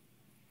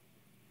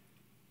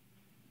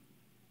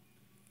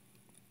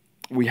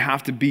 We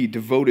have to be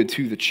devoted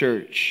to the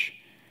church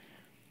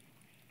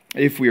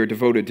if we are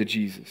devoted to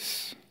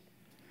Jesus.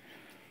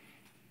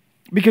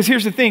 Because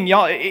here's the thing,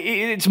 y'all,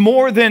 it's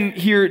more than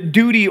here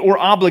duty or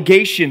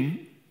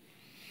obligation.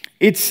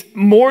 It's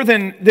more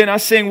than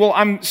us saying, well,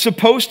 I'm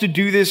supposed to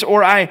do this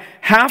or I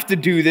have to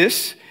do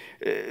this.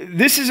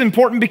 This is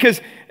important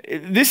because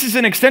this is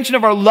an extension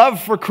of our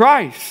love for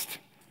Christ.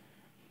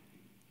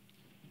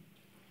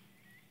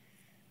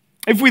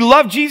 If we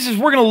love Jesus,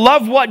 we're going to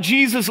love what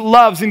Jesus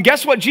loves. And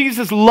guess what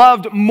Jesus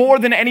loved more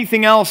than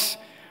anything else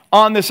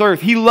on this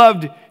earth? He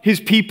loved his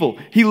people.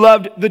 He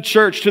loved the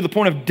church to the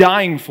point of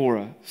dying for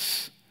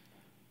us.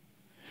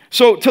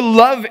 So to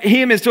love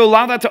him is to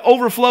allow that to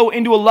overflow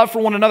into a love for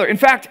one another. In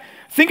fact,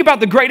 think about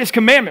the greatest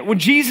commandment. When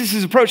Jesus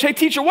is approached, hey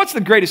teacher, what's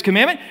the greatest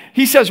commandment?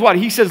 He says what?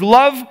 He says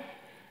love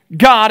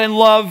God and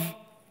love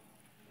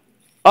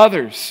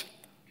others.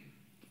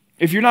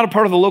 If you're not a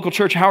part of the local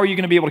church, how are you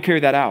going to be able to carry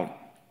that out?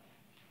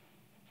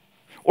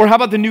 Or how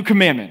about the new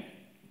commandment?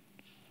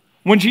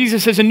 When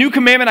Jesus says, a new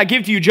commandment I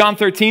give to you, John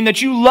 13,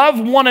 that you love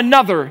one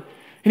another.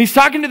 And he's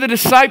talking to the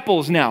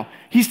disciples now.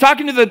 He's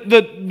talking to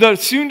the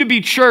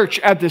soon-to-be church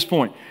at this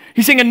point.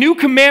 He's saying, a new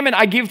commandment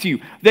I give to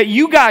you, that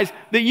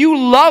you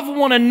love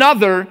one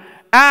another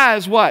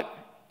as what?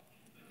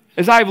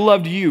 As I have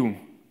loved you.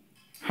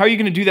 How are you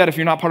going to do that if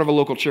you're not part of a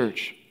local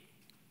church?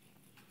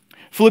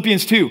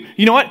 Philippians 2,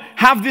 you know what?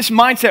 Have this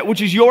mindset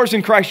which is yours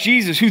in Christ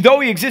Jesus, who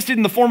though he existed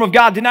in the form of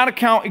God, did not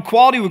account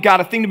equality with God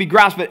a thing to be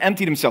grasped, but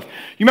emptied himself.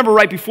 You remember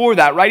right before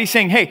that, right? He's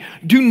saying, hey,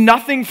 do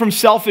nothing from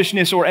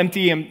selfishness or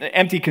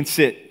empty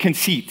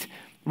conceit,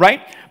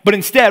 right? But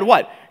instead,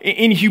 what?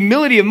 In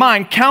humility of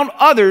mind, count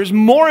others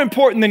more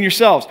important than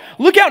yourselves.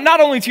 Look out not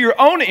only to your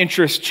own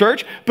interests,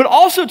 church, but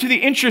also to the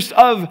interests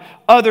of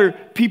other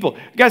people.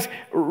 Guys,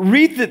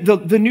 read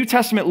the New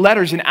Testament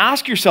letters and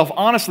ask yourself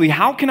honestly,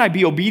 how can I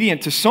be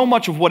obedient to so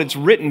much of what it's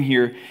written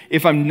here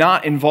if I'm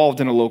not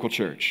involved in a local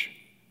church?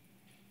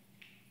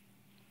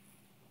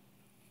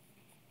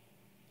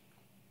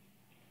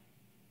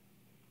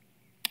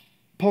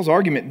 Paul's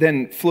argument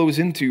then flows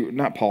into,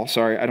 not Paul,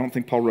 sorry, I don't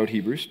think Paul wrote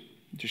Hebrews,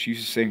 just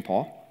uses saying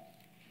Paul.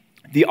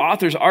 The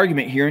author's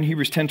argument here in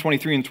Hebrews 10,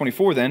 23 and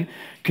 24 then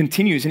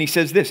continues, and he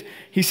says this.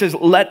 He says,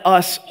 let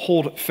us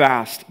hold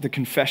fast the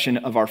confession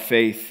of our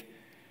faith,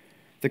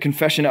 the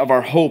confession of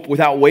our hope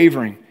without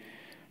wavering.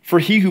 For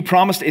he who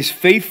promised is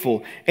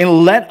faithful,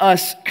 and let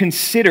us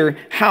consider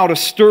how to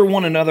stir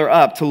one another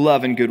up to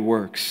love and good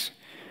works.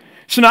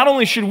 So not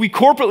only should we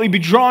corporately be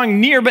drawing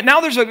near, but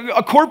now there's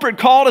a corporate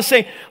call to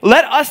say,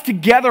 let us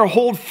together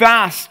hold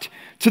fast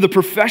to the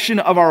profession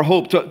of our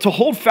hope. To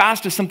hold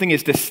fast to something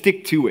is to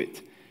stick to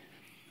it.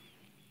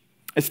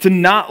 It's to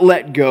not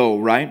let go,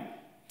 right?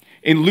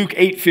 In Luke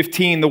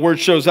 8:15, the word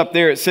shows up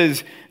there. It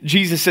says,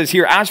 Jesus says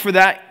here, as for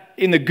that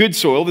in the good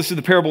soil, this is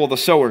the parable of the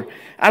sower.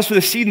 As for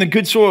the seed in the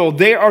good soil,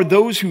 they are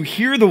those who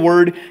hear the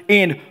word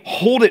and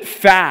hold it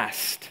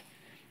fast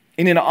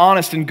in an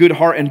honest and good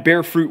heart and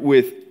bear fruit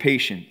with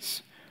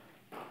patience.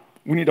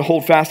 We need to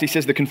hold fast, he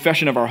says, the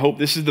confession of our hope.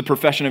 This is the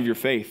profession of your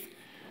faith.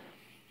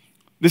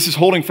 This is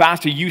holding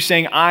fast to you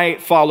saying, I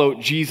follow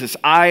Jesus.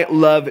 I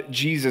love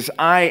Jesus.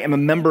 I am a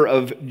member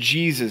of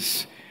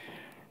Jesus.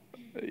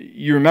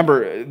 You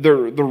remember the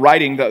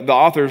writing, the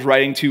author's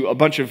writing to a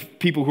bunch of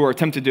people who are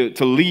tempted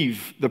to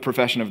leave the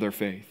profession of their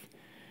faith.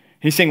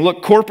 He's saying,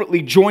 look,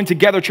 corporately join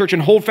together, church,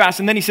 and hold fast.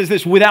 And then he says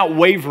this, without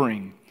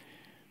wavering.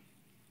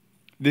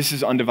 This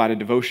is undivided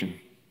devotion.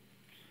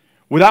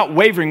 Without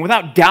wavering,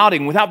 without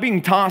doubting, without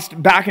being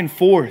tossed back and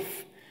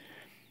forth,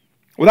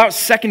 without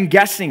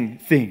second-guessing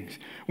things.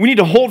 We need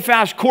to hold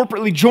fast,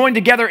 corporately join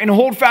together and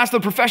hold fast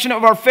the profession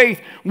of our faith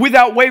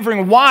without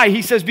wavering. Why?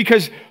 He says,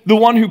 because the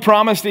one who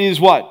promised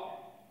is what?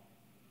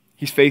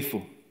 He's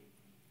faithful.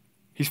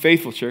 He's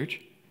faithful,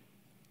 church.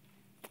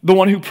 The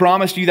one who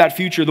promised you that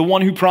future, the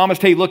one who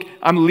promised, hey, look,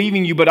 I'm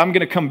leaving you, but I'm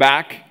going to come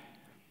back.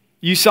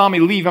 You saw me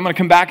leave, I'm going to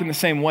come back in the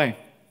same way.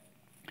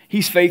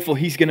 He's faithful,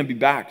 he's going to be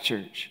back,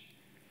 church.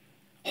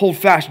 Hold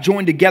fast,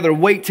 join together,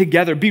 wait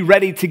together, be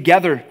ready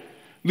together.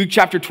 Luke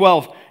chapter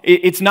 12,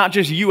 it's not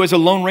just you as a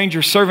Lone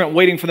Ranger servant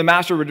waiting for the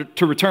master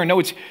to return. No,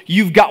 it's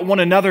you've got one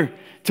another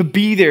to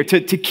be there,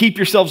 to keep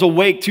yourselves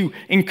awake, to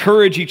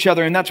encourage each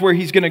other, and that's where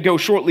he's going to go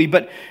shortly.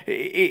 But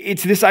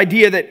it's this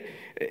idea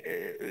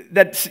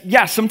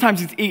that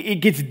sometimes it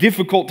gets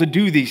difficult to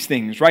do these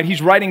things, right?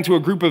 He's writing to a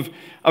group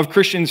of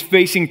Christians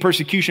facing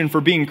persecution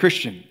for being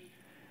Christian.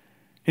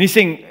 And he's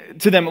saying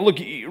to them, look,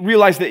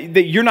 realize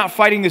that you're not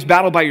fighting this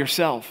battle by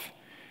yourself.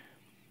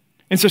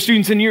 And so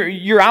students, and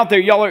you're out there,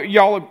 y'all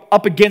are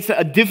up against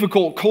a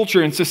difficult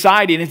culture and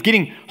society, and it's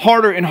getting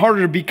harder and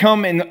harder to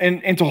become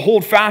and to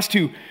hold fast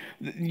to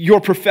your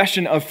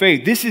profession of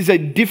faith. This is a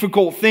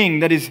difficult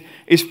thing that is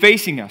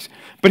facing us.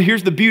 But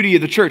here's the beauty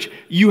of the church.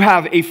 You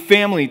have a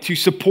family to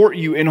support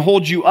you and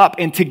hold you up,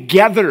 and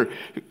together,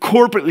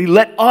 corporately,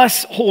 let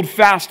us hold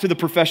fast to the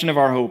profession of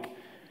our hope.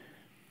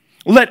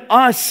 Let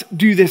us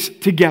do this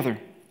together.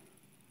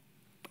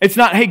 It's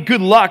not, hey,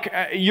 good luck,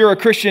 you're a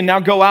Christian, now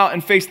go out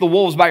and face the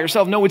wolves by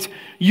yourself. No, it's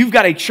you've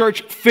got a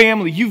church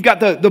family. You've got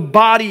the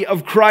body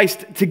of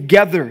Christ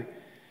together.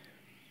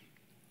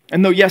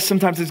 And though, yes,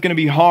 sometimes it's going to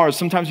be hard.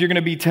 Sometimes you're going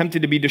to be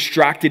tempted to be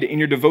distracted in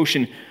your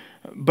devotion.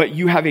 But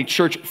you have a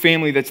church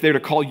family that's there to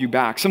call you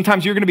back.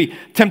 Sometimes you're going to be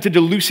tempted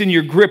to loosen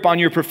your grip on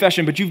your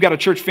profession. But you've got a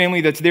church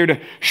family that's there to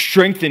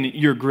strengthen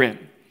your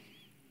grip.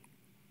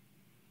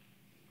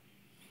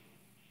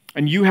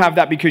 And you have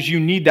that because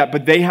you need that,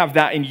 but they have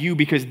that in you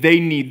because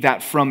they need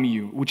that from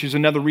you, which is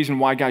another reason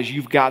why, guys,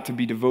 you've got to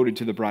be devoted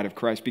to the bride of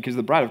Christ, because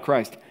the bride of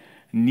Christ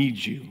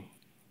needs you.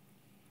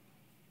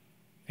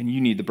 And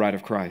you need the bride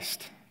of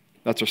Christ.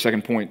 That's our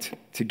second point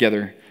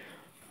together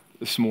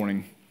this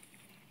morning.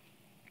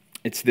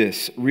 It's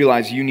this: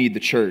 realize you need the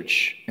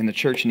church, and the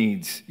church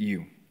needs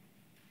you.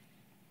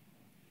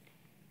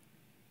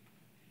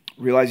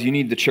 Realize you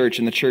need the church,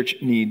 and the church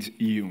needs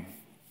you.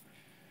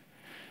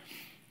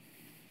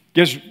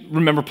 You guys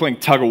remember playing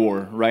tug of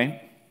war,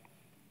 right?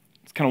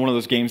 It's kind of one of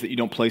those games that you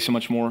don't play so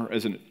much more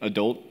as an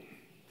adult.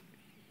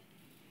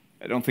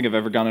 I don't think I've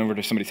ever gone over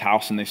to somebody's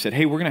house and they said,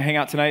 hey, we're going to hang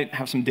out tonight,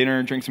 have some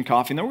dinner, drink some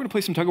coffee, and then we're going to play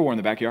some tug of war in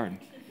the backyard.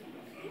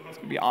 It's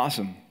going to be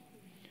awesome.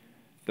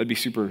 That'd be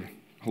super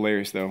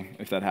hilarious, though,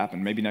 if that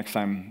happened. Maybe next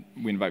time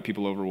we invite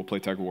people over, we'll play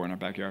tug of war in our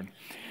backyard.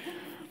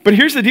 But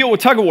here's the deal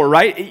with tug of war,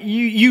 right?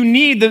 You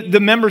need the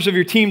members of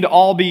your team to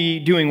all be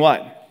doing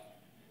what?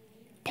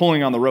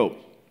 Pulling on the rope,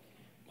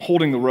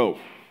 holding the rope,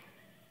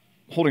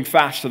 holding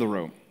fast to the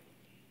rope,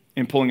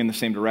 and pulling in the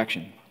same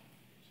direction.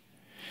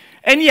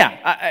 And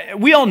yeah,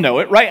 we all know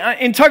it, right?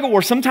 In tug of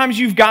war, sometimes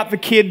you've got the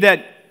kid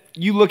that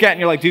you look at and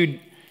you're like, dude,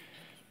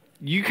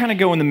 you kind of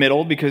go in the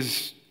middle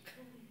because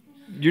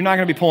you're not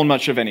going to be pulling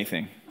much of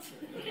anything.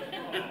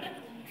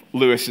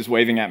 Lewis is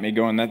waving at me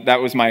going,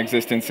 that was my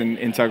existence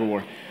in tug of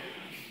war.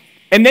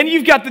 And then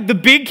you've got the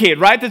big kid,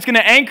 right, that's going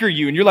to anchor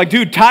you. And you're like,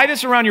 dude, tie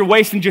this around your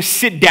waist and just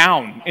sit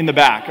down in the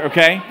back,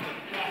 okay?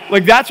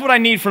 Like, that's what I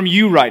need from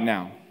you right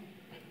now.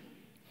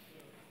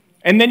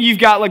 And then you've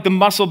got like the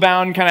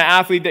muscle-bound kind of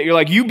athlete that you're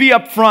like, you be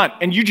up front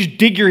and you just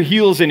dig your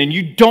heels in and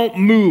you don't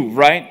move,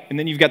 right? And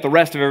then you've got the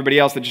rest of everybody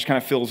else that just kind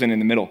of fills in the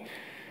middle.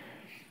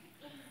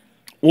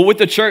 Well, with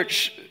the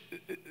church,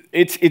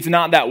 it's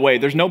not that way.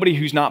 There's nobody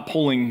who's not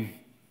pulling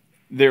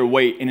their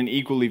weight in an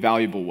equally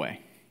valuable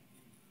way.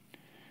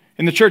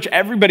 In the church,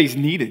 everybody's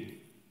needed.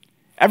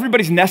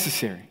 Everybody's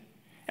necessary.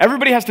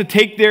 Everybody has to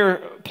take their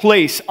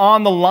place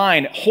on the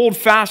line, hold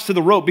fast to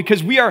the rope,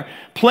 because we are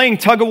playing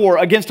tug of war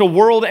against a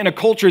world and a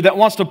culture that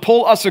wants to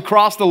pull us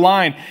across the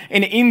line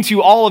and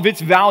into all of its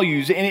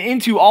values and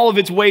into all of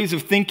its ways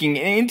of thinking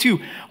and into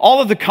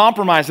all of the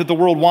compromise that the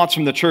world wants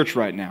from the church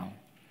right now.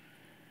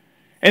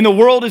 And the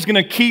world is going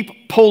to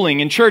keep pulling.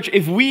 In church,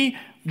 if we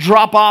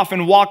drop off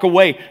and walk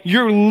away,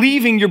 you're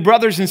leaving your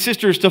brothers and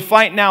sisters to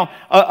fight now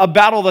a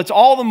battle that's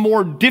all the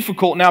more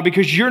difficult now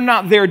because you're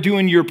not there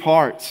doing your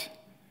part.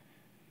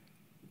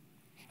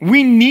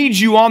 We need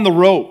you on the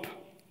rope.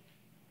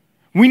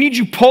 We need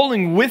you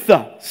pulling with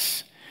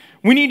us.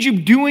 We need you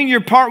doing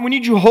your part. We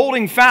need you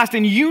holding fast,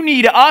 and you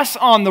need us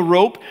on the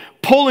rope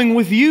pulling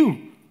with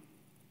you.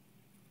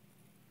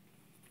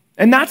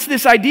 And that's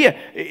this idea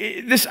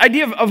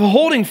of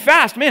holding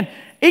fast. Man,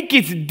 it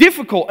gets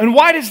difficult. And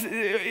why does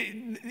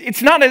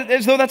it's not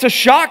as though that's a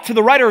shock to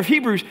the writer of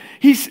Hebrews.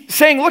 He's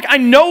saying, look, I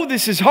know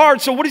this is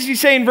hard. So what does he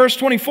say in verse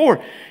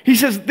 24? He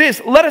says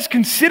this: let us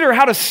consider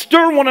how to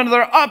stir one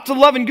another up to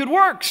love and good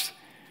works.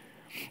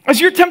 As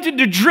you're tempted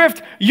to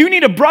drift, you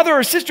need a brother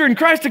or sister in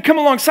Christ to come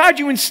alongside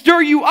you and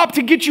stir you up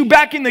to get you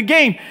back in the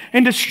game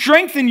and to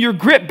strengthen your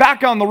grip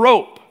back on the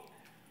rope.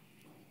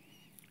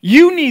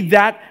 You need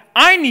that.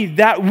 I need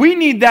that. We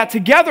need that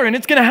together. And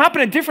it's going to happen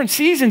at different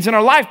seasons in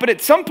our life. But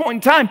at some point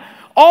in time,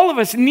 all of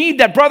us need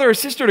that brother or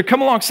sister to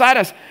come alongside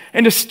us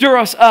and to stir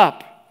us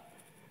up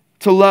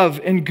to love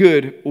and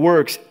good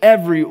works.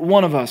 Every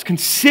one of us.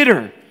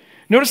 Consider.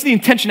 Notice the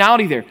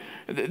intentionality there.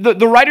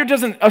 The writer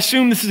doesn't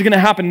assume this is going to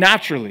happen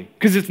naturally,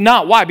 because it's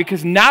not. Why?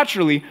 Because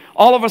naturally,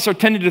 all of us are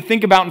tended to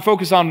think about and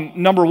focus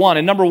on number one,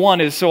 and number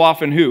one is so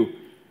often who?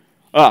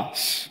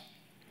 Us.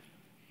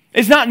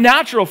 It's not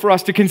natural for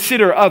us to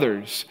consider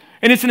others,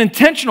 and it's an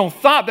intentional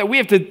thought that we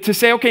have to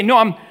say, okay, no,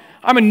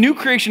 I'm a new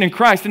creation in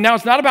Christ, and now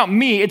it's not about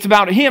me, it's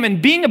about Him,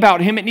 and being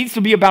about Him, it needs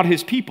to be about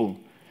His people.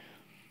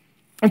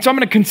 And so I'm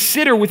going to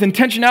consider with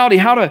intentionality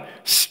how to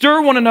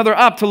stir one another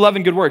up to love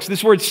and good works.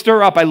 This word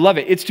stir up, I love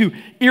it. It's to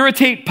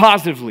irritate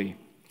positively.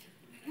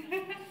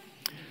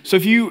 So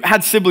if you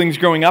had siblings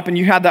growing up and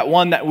you had that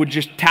one that would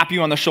just tap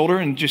you on the shoulder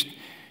and just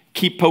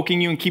keep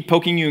poking you and keep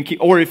poking you,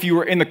 or if you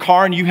were in the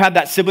car and you had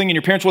that sibling and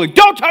your parents were like,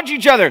 don't touch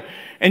each other.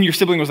 And your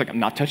sibling was like, I'm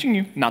not touching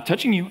you, I'm not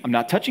touching you, I'm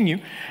not touching you.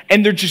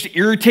 And they're just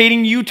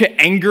irritating you to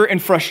anger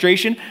and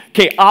frustration.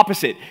 Okay,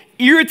 opposite.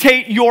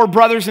 Irritate your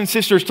brothers and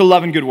sisters to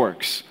love and good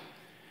works.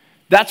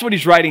 That's what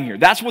he's writing here.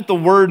 That's what the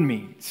word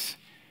means.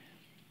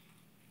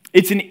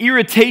 It's an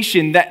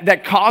irritation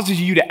that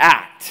causes you to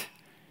act.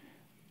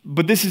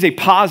 But this is a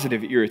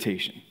positive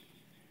irritation.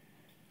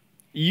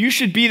 You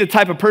should be the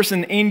type of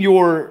person in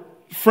your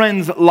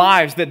friends'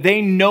 lives that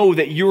they know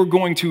that you're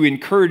going to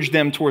encourage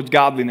them towards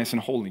godliness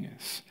and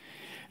holiness.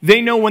 They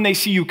know when they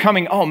see you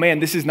coming, oh man,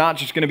 this is not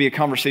just going to be a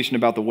conversation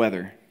about the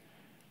weather.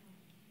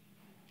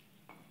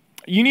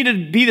 You need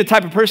to be the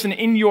type of person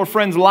in your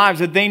friends' lives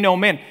that they know,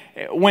 man,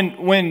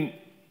 when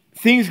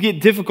things get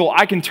difficult,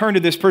 I can turn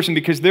to this person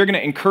because they're going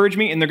to encourage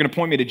me and they're going to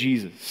point me to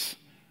Jesus.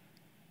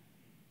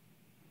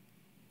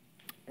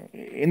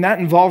 And that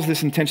involves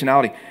this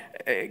intentionality.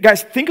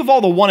 Guys, think of all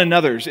the one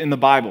another's in the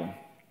Bible.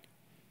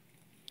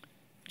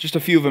 Just a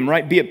few of them,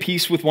 right? Be at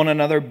peace with one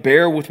another,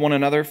 bear with one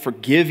another,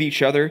 forgive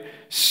each other,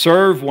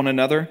 serve one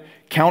another,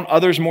 count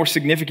others more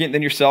significant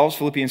than yourselves,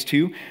 Philippians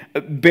 2.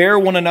 Bear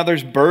one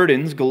another's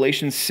burdens,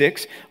 Galatians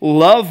 6.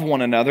 Love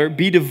one another,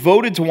 be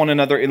devoted to one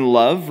another in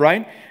love,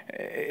 right?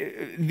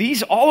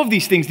 All of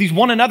these things, these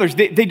one another's,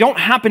 they don't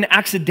happen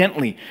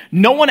accidentally.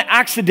 No one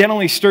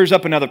accidentally stirs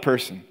up another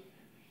person.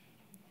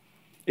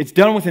 It's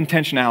done with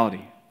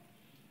intentionality.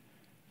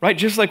 Right?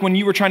 Just like when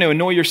you were trying to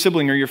annoy your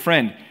sibling or your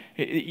friend,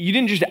 you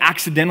didn't just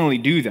accidentally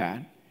do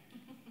that.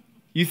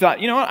 You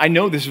thought, you know what, I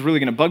know this is really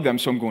going to bug them,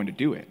 so I'm going to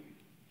do it.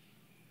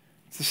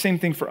 It's the same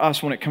thing for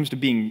us when it comes to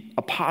being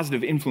a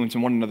positive influence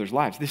in one another's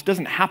lives. This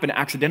doesn't happen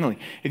accidentally.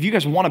 If you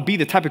guys want to be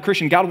the type of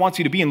Christian God wants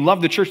you to be and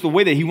love the church the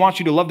way that he wants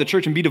you to love the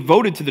church and be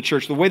devoted to the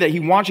church the way that he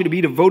wants you to be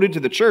devoted to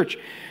the church,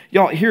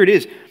 y'all, here it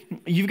is.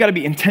 You've got to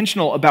be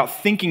intentional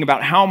about thinking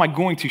about how am I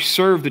going to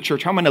serve the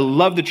church? How am I going to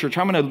love the church?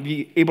 How am I going to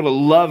be able to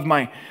love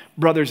my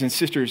brothers and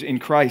sisters in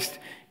Christ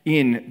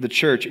in the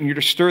church? And you're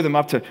to stir them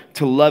up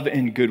to love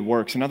and good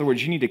works. In other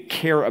words, you need to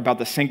care about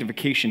the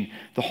sanctification,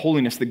 the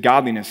holiness, the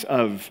godliness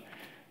of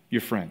your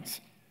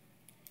friends.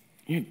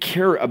 You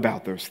care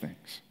about those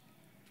things.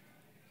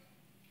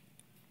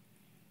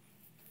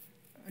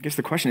 I guess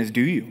the question is,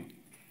 do you?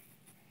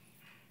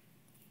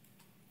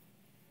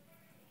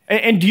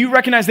 And do you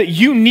recognize that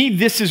you need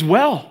this as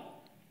well?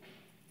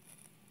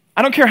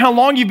 I don't care how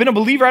long you've been a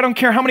believer. I don't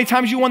care how many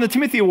times you won the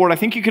Timothy Award. I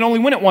think you can only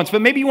win it once,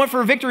 but maybe you went for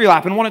a victory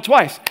lap and won it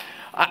twice.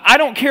 I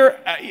don't care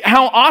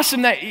how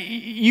awesome that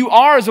you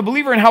are as a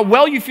believer and how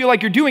well you feel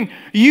like you're doing.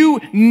 You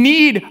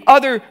need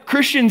other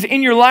Christians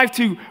in your life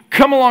to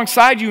come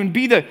alongside you and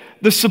be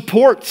the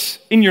supports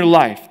in your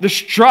life, the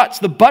struts,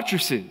 the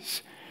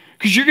buttresses,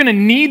 because you're going to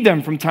need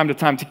them from time to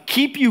time to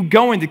keep you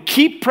going, to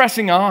keep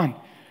pressing on,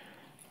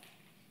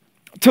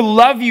 to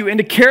love you and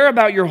to care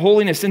about your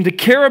holiness and to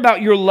care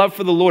about your love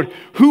for the Lord.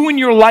 Who in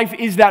your life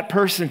is that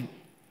person?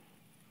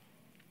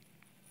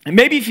 And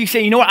maybe if you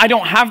say, you know what, I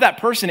don't have that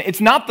person, it's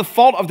not the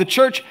fault of the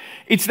church,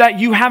 it's that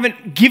you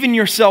haven't given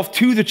yourself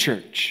to the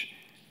church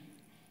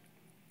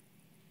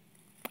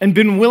and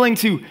been willing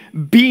to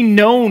be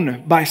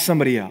known by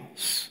somebody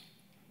else.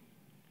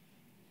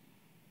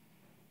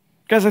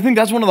 Guys, I think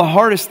that's one of the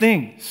hardest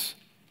things.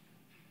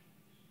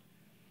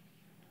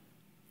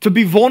 To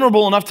be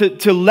vulnerable enough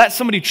to let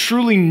somebody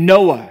truly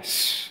know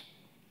us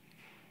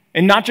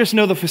and not just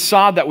know the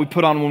facade that we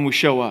put on when we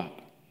show up.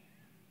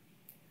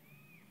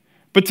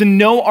 But to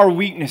know our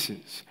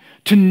weaknesses,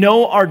 to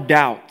know our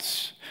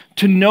doubts,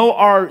 to know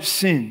our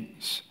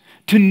sins,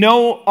 to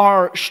know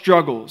our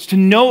struggles, to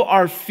know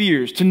our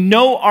fears, to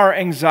know our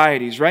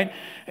anxieties, right?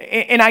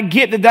 And I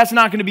get that that's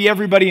not going to be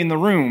everybody in the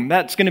room.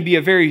 That's going to be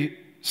a very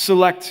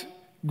select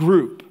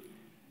group.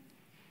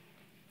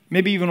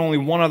 Maybe even only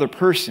one other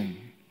person,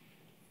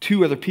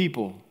 two other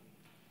people.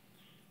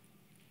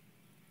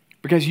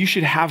 Because you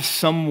should have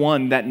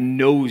someone that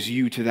knows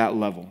you to that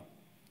level.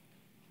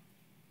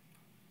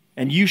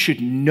 And you should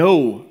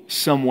know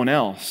someone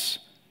else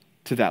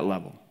to that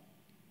level.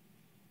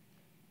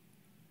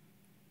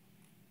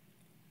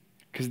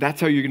 Because that's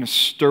how you're going to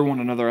stir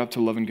one another up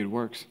to love and good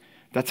works.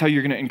 That's how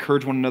you're going to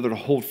encourage one another to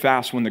hold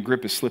fast when the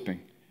grip is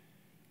slipping.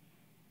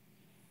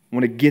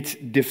 When it gets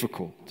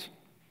difficult.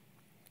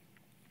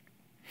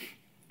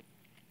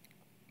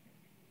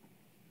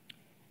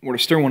 We're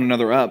to stir one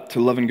another up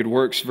to love and good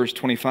works. Verse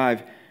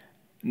 25,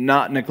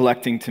 not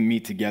neglecting to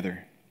meet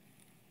together.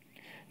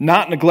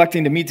 Not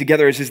neglecting to meet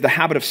together as is the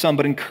habit of some,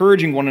 but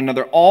encouraging one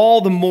another all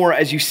the more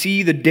as you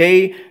see the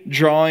day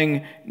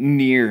drawing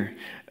near.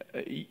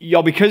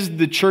 Y'all, because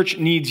the church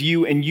needs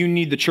you and you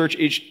need the church,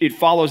 it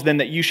follows then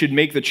that you should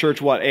make the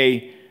church what?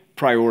 A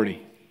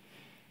priority.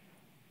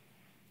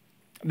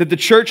 That the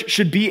church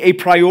should be a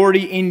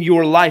priority in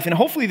your life. And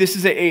hopefully this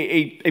is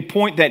a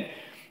point that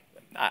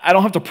I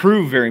don't have to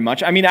prove very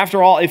much. I mean,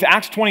 after all, if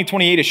Acts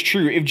 20:28 is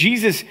true, if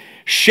Jesus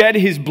shed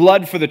his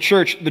blood for the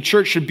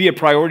church should be a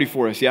priority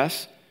for us,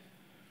 yes?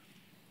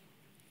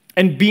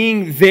 And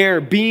being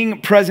there,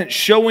 being present,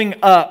 showing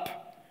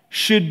up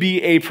should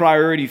be a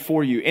priority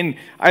for you. And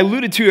I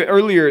alluded to it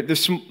earlier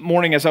this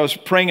morning as I was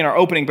praying in our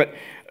opening, but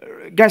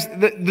guys,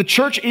 the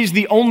church is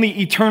the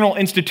only eternal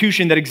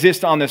institution that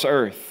exists on this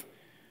earth.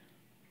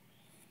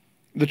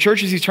 The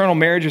church is eternal,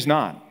 marriage is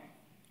not.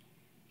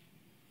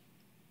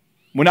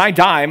 When I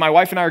die, my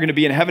wife and I are going to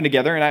be in heaven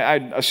together, and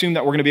I assume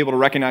that we're going to be able to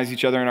recognize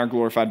each other in our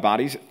glorified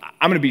bodies.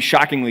 I'm going to be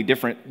shockingly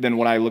different than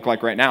what I look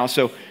like right now,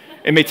 so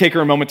it may take her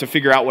a moment to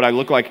figure out what I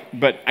look like,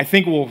 but I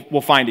think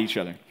we'll find each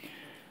other.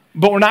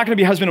 But we're not going to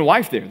be husband and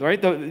wife there,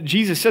 right?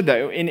 Jesus said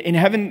that. In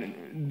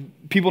heaven,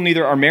 people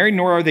neither are married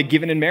nor are they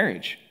given in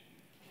marriage.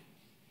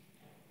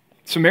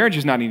 So marriage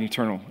is not an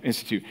eternal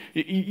institute.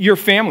 Your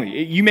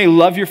family, you may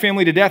love your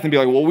family to death and be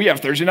like, well, we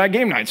have Thursday night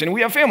game nights, and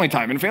we have family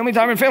time, and family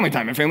time, and family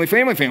time, and family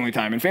time,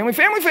 and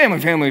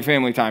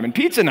family time, and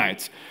pizza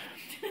nights.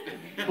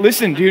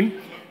 Listen, dude,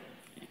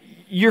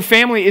 your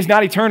family is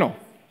not eternal.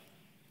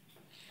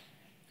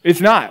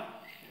 It's not.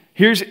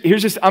 Here's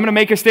just, I'm going to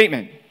make a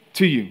statement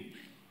to you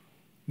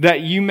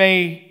that you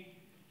may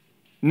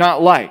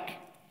not like,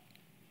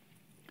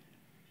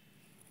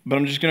 but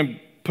I'm just going to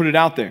put it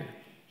out there.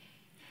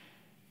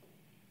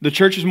 The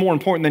church is more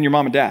important than your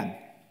mom and dad.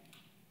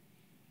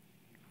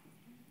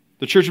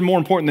 The church is more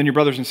important than your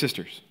brothers and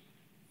sisters,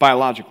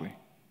 biologically.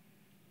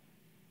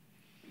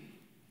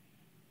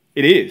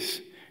 It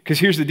is. Because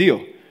here's the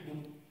deal.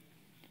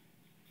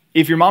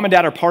 If your mom and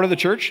dad are part of the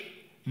church,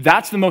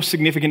 that's the most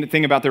significant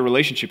thing about their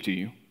relationship to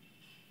you.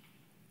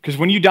 Because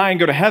when you die and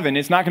go to heaven,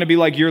 it's not going to be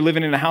like you're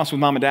living in a house with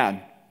mom and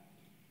dad.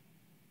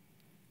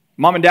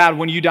 Mom and dad,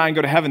 when you die and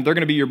go to heaven, they're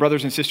going to be your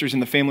brothers and sisters in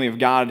the family of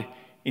God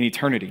in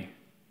eternity.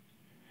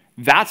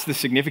 That's the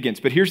significance.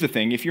 But here's the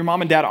thing. If your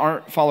mom and dad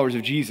aren't followers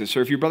of Jesus,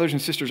 or if your brothers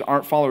and sisters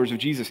aren't followers of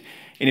Jesus,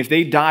 and if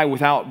they die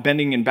without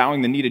bending and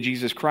bowing the knee to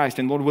Jesus Christ,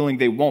 and Lord willing,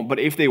 they won't, but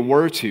if they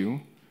were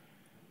to,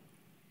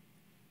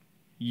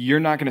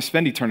 you're not going to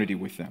spend eternity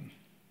with them.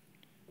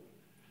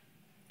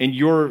 And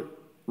your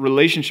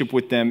relationship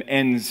with them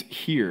ends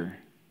here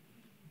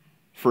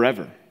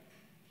forever.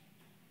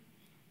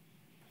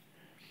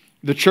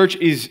 The church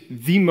is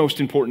the most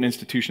important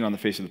institution on the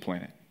face of the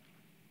planet.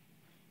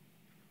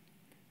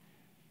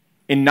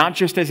 And not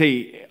just as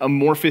an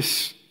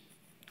amorphous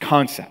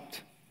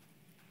concept.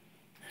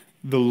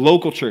 The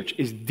local church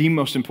is the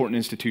most important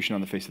institution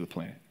on the face of the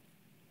planet.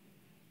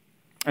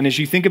 And as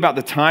you think about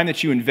the time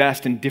that you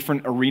invest in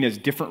different arenas,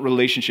 different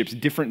relationships,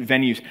 different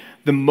venues,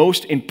 the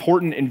most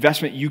important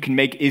investment you can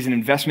make is an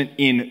investment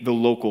in the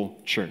local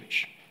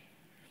church.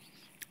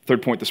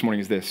 Third point this morning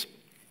is this.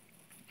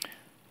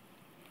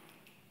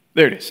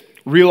 There it is.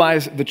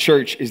 Realize the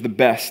church is the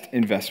best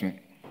investment.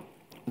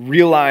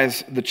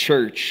 Realize the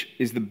church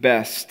is the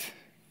best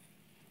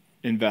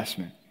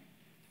investment.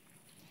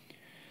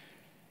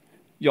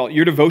 Y'all,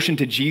 your devotion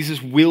to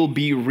Jesus will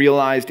be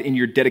realized in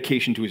your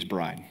dedication to his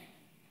bride.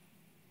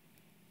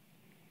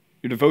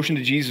 Your devotion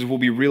to Jesus will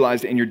be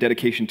realized in your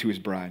dedication to his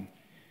bride.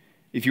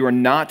 If you are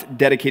not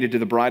dedicated to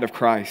the bride of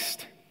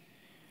Christ,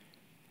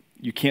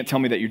 you can't tell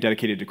me that you're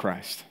dedicated to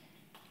Christ.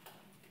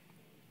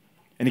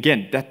 And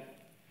again,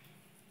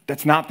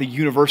 that's not the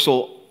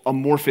universal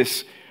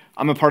amorphous,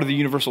 I'm a part of the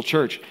universal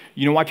church.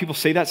 You know why people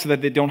say that? So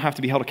that they don't have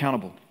to be held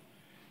accountable.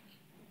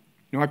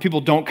 You know why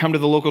people don't come to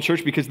the local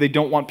church? Because they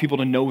don't want people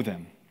to know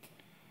them.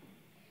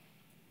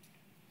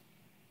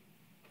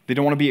 They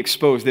don't want to be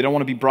exposed. They don't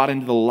want to be brought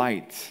into the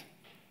light.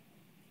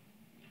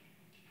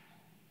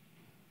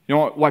 You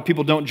know why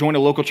people don't join a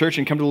local church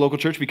and come to the local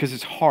church? Because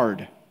it's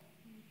hard.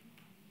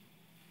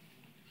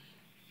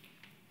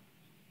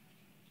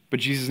 But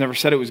Jesus never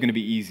said it was going to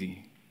be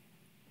easy.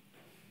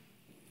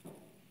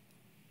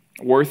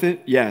 Worth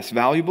it? Yes.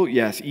 Valuable?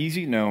 Yes.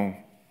 Easy? No.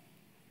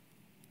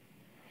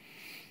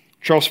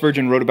 Charles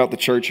Spurgeon wrote about the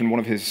church in one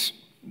of his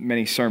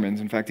many sermons.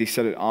 In fact, he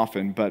said it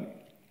often,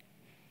 but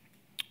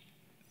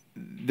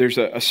there's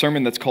a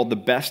sermon that's called The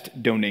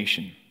Best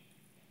Donation.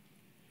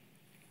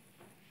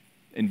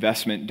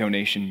 Investment,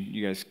 donation.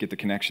 You guys get the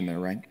connection there,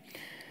 right?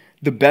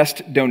 The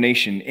best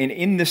donation. And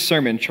in this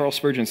sermon, Charles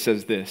Spurgeon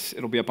says this.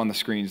 It'll be up on the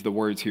screens, the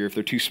words here. If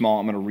they're too small,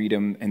 I'm going to read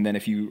them. And then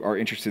if you are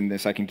interested in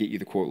this, I can get you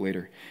the quote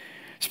later.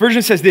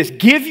 Spurgeon says this: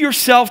 give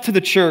yourself to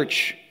the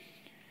church.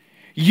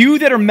 You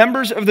that are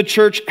members of the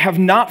church have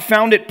not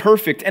found it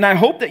perfect, and I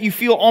hope that you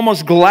feel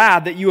almost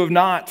glad that you have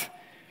not.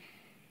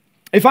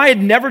 If I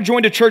had never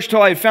joined a church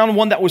till I had found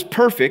one that was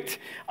perfect,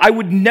 I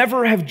would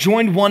never have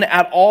joined one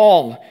at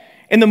all.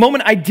 And the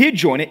moment I did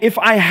join it, if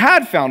I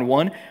had found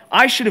one,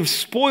 I should have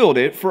spoiled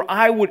it, for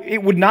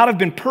it would not have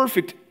been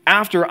perfect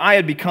after I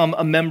had become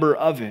a member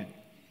of it.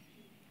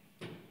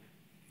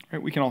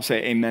 Right, we can all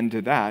say amen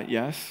to that,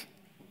 yes?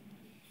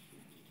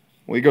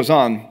 Well, he goes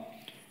on.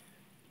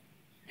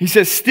 He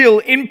says, still,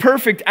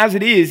 imperfect as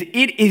it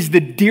is the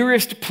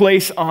dearest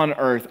place on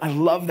earth. I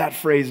love that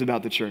phrase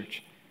about the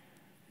church.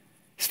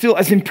 Still,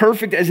 as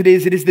imperfect as it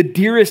is the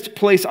dearest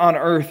place on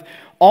earth.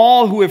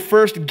 All who have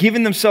first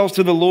given themselves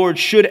to the Lord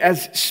should,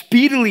 as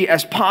speedily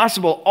as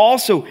possible,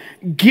 also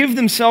give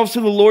themselves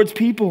to the Lord's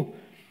people.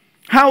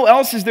 How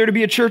else is there to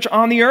be a church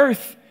on the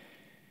earth?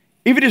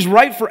 If it is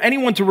right for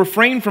anyone to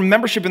refrain from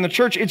membership in the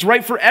church, it's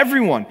right for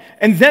everyone.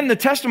 And then the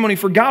testimony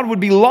for God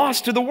would be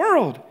lost to the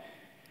world.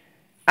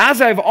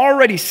 As I've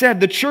already said,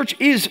 the church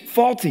is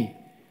faulty.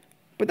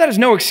 But that is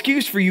no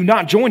excuse for you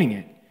not joining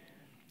it,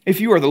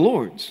 if you are the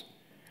Lord's.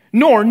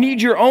 Nor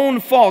need your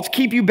own faults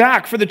keep you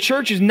back, for the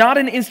church is not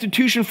an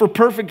institution for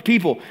perfect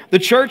people. The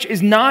church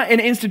is not an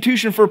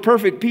institution for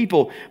perfect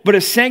people, but a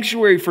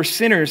sanctuary for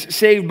sinners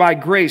saved by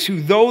grace, who,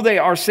 though they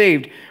are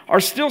saved, are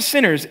still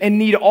sinners and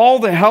need all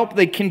the help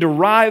they can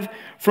derive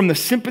from the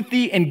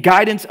sympathy and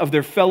guidance of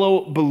their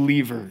fellow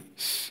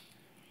believers.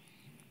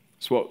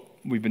 That's what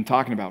we've been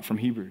talking about from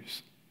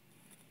Hebrews.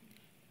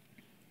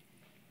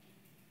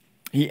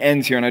 He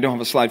ends here, and I don't have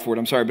a slide for it,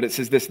 I'm sorry, but it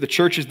says this: the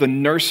church is the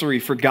nursery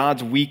for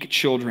God's weak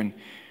children,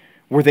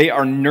 where they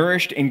are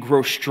nourished and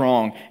grow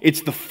strong.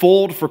 It's the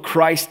fold for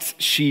Christ's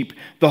sheep,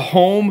 the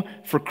home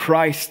for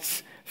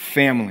Christ's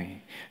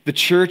family. The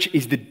church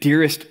is the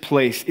dearest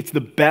place. It's the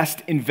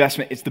best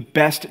investment. It's the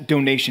best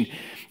donation.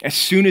 As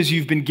soon as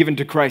you've been given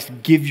to Christ,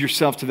 give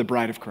yourself to the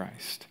bride of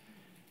Christ.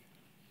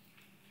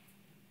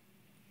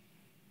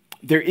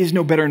 There is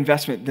no better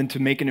investment than to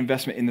make an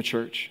investment in the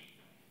church.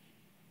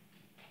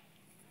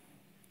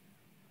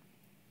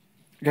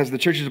 Guys, the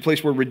church is a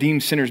place where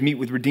redeemed sinners meet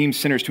with redeemed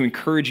sinners to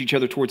encourage each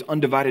other towards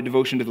undivided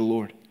devotion to the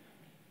Lord.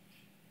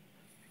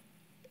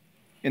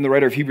 And the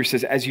writer of Hebrews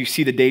says, as you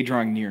see the day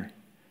drawing near,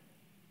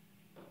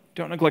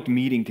 Don't neglect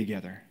meeting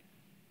together.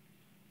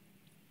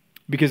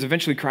 Because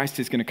eventually Christ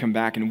is going to come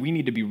back, and we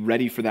need to be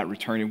ready for that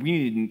return. And we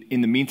need,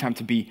 in the meantime,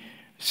 to be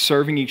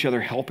serving each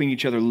other, helping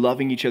each other,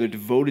 loving each other,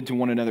 devoted to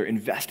one another,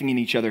 investing in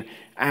each other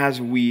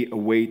as we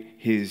await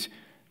his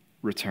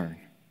return.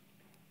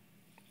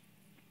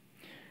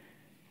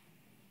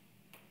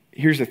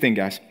 Here's the thing,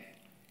 guys.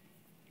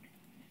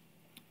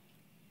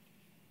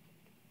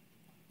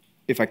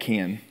 If I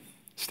can,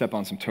 step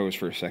on some toes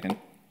for a second.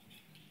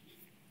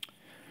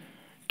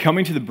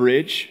 Coming to the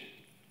bridge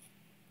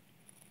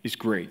is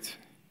great.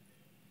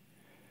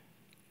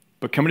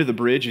 But coming to the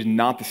bridge is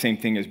not the same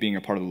thing as being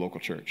a part of the local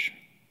church.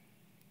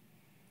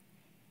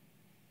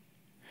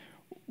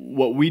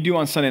 What we do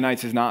on Sunday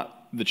nights is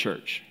not the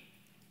church.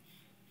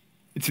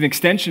 It's an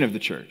extension of the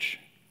church,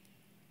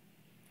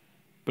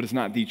 but it's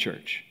not the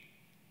church.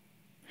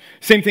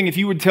 Same thing if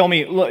you would tell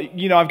me, look,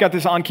 I've got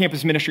this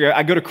on-campus ministry.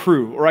 I go to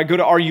Cru, or I go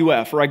to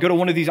RUF, or I go to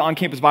one of these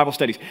on-campus Bible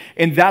studies,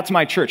 and that's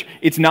my church.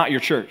 It's not your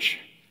church.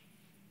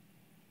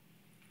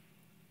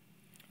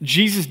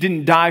 Jesus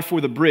didn't die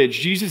for the bridge.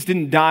 Jesus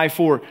didn't die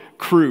for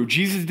Cru.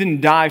 Jesus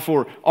didn't die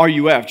for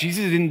RUF.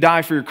 Jesus didn't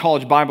die for your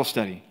college Bible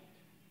study.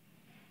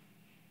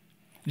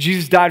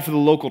 Jesus died for the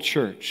local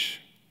church.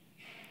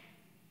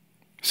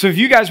 So if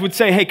you guys would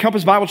say, hey,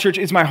 Compass Bible Church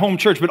is my home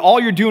church, but all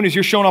you're doing is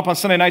you're showing up on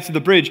Sunday nights at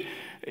the bridge,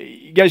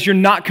 guys, you're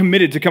not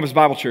committed to Compass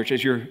Bible Church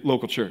as your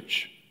local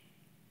church.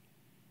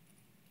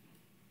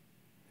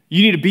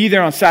 You need to be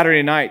there on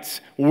Saturday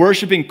nights,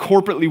 worshiping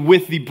corporately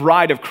with the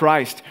bride of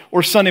Christ,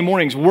 or Sunday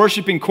mornings,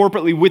 worshiping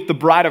corporately with the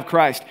bride of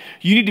Christ.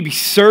 You need to be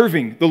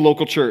serving the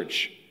local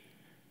church.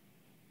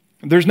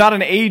 There's not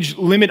an age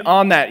limit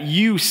on that.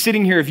 You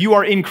sitting here, if you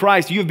are in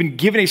Christ, you have been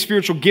given a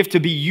spiritual gift to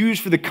be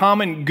used for the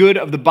common good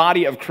of the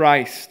body of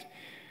Christ.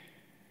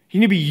 You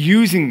need to be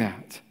using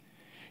that.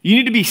 You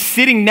need to be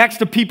sitting next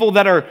to people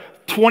that are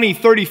 20,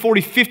 30,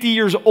 40, 50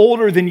 years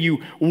older than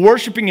you,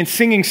 worshiping and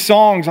singing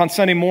songs on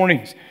Sunday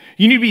mornings.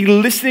 You need to be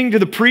listening to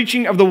the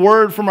preaching of the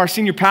word from our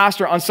senior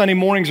pastor on Sunday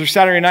mornings or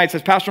Saturday nights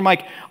as Pastor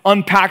Mike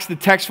unpacks the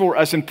text for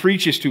us and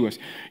preaches to us.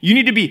 You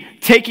need to be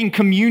taking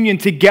communion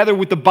together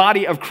with the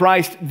body of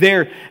Christ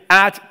there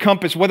at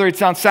Compass, whether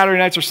it's on Saturday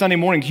nights or Sunday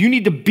mornings. You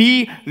need to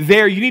be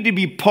there. You need to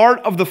be part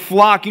of the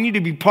flock. You need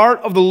to be part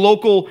of the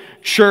local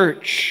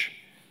church.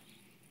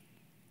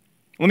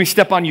 Let me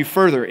step on you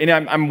further, and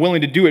I'm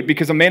willing to do it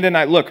because Amanda and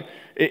I, look,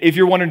 if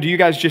you're wondering, do you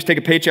guys just take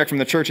a paycheck from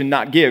the church and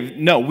not give?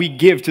 No, we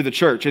give to the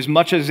church. As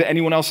much as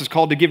anyone else is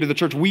called to give to the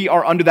church, we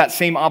are under that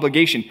same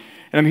obligation.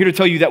 And I'm here to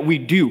tell you that we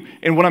do.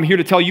 And what I'm here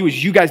to tell you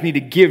is you guys need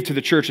to give to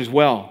the church as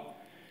well.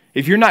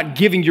 If you're not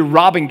giving, you're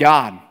robbing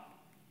God.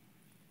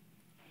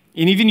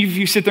 And even if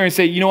you sit there and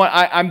say, you know what,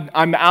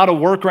 I'm out of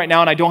work right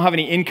now and I don't have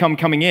any income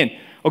coming in.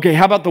 Okay,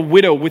 how about the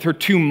widow with her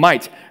 2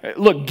 mites?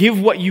 Look, give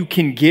what you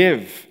can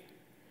give.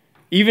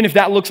 Even if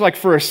that looks like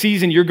for a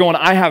season you're going,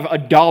 I have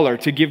 $1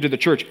 to give to the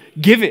church.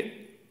 Give it.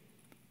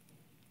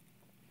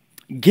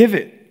 Give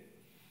it.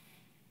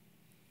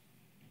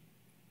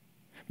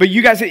 But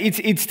you guys,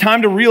 it's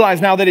time to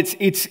realize now that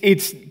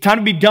it's time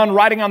to be done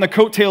riding on the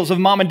coattails of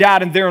mom and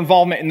dad and their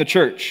involvement in the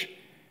church.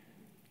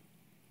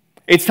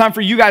 It's time for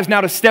you guys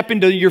now to step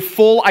into your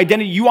full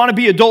identity. You want to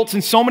be adults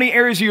in so many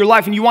areas of your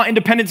life, and you want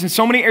independence in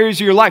so many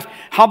areas of your life.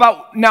 How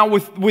about now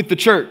with the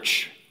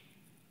church?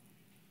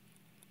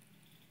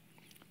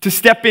 To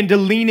step in, to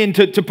lean in,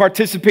 to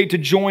participate, to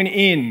join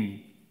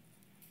in.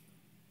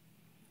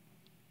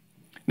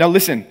 Now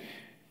listen,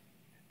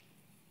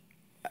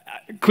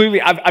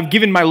 clearly I've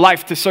given my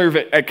life to serve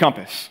at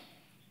Compass.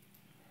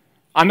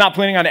 I'm not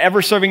planning on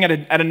ever serving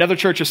at another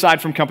church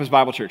aside from Compass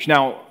Bible Church.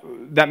 Now,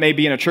 that may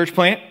be in a church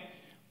plant,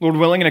 Lord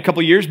willing, in a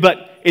couple of years,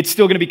 but it's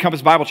still going to be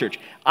Compass Bible Church.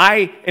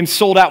 I am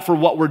sold out for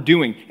what we're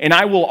doing, and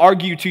I will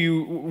argue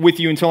with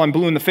you until I'm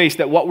blue in the face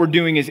that what we're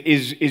doing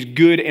is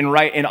good and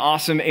right and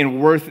awesome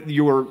and worth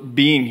your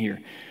being here.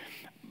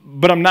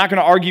 But I'm not going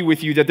to argue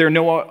with you that there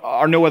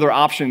are no other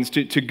options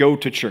to go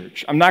to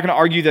church. I'm not going to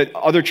argue that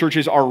other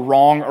churches are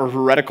wrong or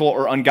heretical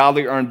or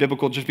ungodly or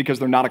unbiblical just because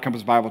they're not a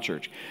Compass Bible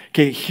Church.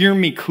 Okay, hear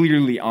me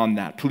clearly on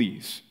that,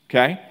 please,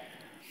 okay?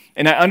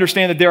 And I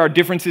understand that there are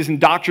differences in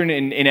doctrine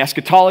and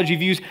eschatology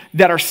views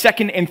that are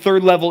second and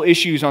third level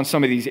issues on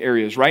some of these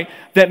areas, right?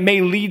 That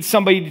may lead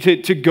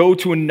somebody to go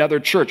to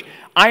another church.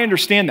 I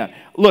understand that.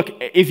 Look,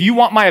 if you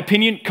want my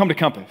opinion, come to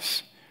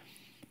Compass.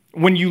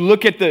 When you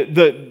look at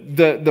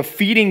the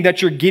feeding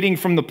that you're getting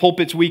from the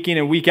pulpits week in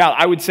and week out,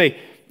 I would say,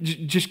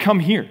 just come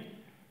here.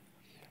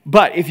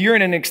 But if you're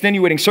in an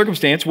extenuating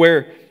circumstance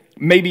where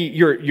maybe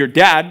your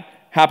dad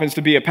happens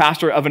to be a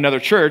pastor of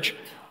another church,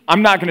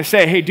 I'm not going to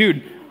say, hey,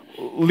 dude,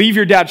 leave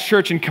your dad's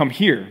church and come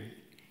here.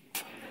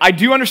 I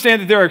do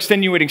understand that there are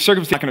extenuating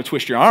circumstances. I'm not going to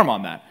twist your arm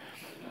on that.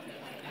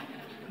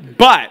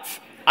 But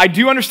I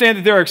do understand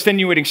that there are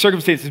extenuating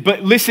circumstances.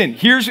 But listen,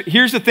 here's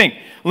the thing.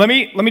 Let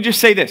me just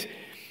say this.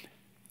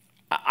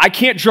 I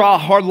can't draw a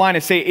hard line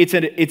and say it's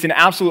an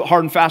absolute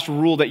hard and fast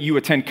rule that you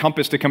attend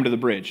Compass to come to the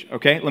bridge.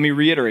 Okay? Let me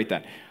reiterate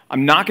that.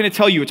 I'm not going to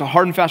tell you it's a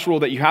hard and fast rule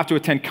that you have to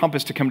attend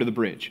Compass to come to the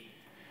bridge.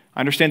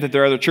 I understand that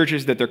there are other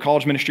churches that their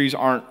college ministries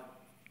aren't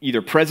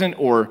either present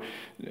or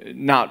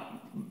not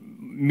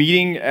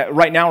meeting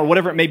right now or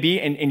whatever it may be,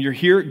 and you're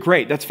here,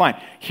 great, that's fine.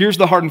 Here's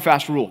the hard and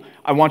fast rule.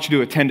 I want you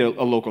to attend a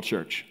local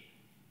church.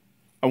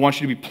 I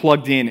want you to be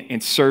plugged in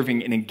and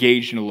serving and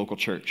engaged in a local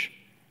church.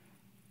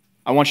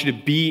 I want you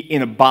to be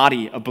in a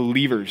body of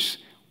believers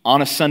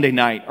on a Sunday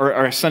night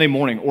or a Sunday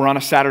morning or on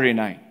a Saturday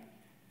night,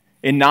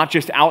 and not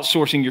just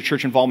outsourcing your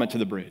church involvement to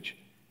the Bridge.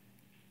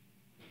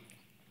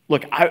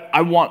 Look,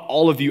 I want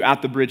all of you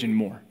at the Bridge and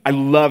more. I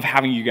love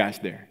having you guys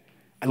there.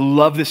 I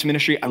love this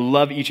ministry. I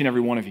love each and every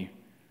one of you.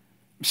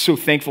 I'm so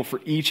thankful for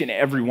each and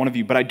every one of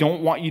you, but I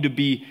don't want you to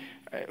be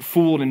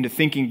fooled into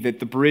thinking that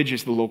the Bridge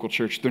is the local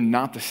church. They're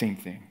not the same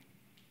thing.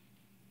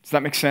 Does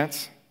that make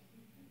sense?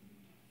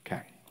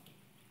 Okay.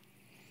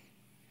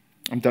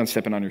 I'm done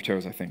stepping on your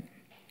toes, I think.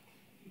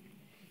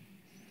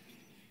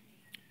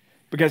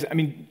 Because,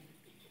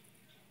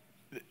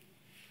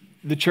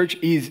 the church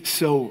is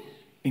so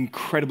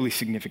incredibly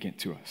significant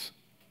to us.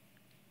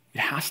 It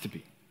has to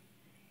be.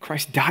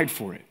 Christ died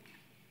for it.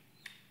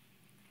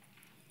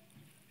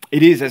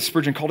 It is, as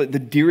Spurgeon called it, the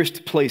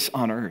dearest place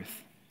on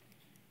earth.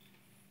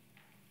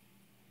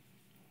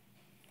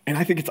 And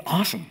I think it's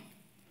awesome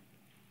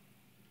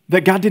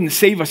that God didn't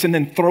save us and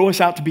then throw us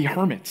out to be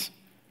hermits.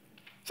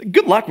 It's like,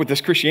 good luck with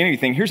this Christianity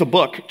thing. Here's a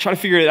book. Try to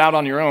figure it out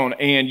on your own,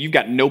 and you've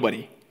got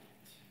nobody.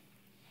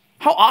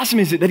 How awesome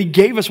is it that he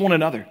gave us one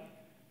another?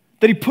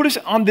 That he put us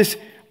on this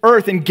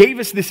earth and gave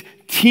us this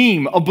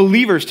team of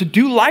believers to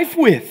do life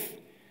with,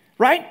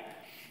 right?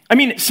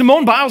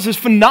 Simone Biles is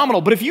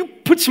phenomenal, but if you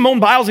put Simone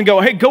Biles and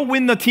go, hey, go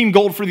win the team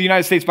gold for the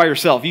United States by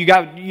yourself, you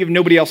have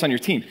nobody else on your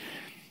team.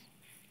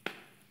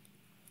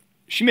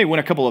 She may win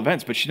a couple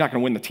events, but she's not going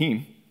to win the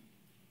team,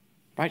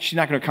 right? She's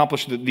not going to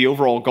accomplish the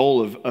overall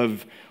goal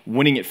of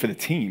winning it for the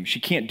team. She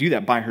can't do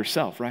that by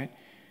herself, right?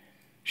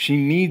 She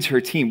needs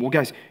her team. Well,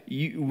 guys,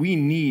 we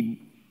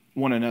need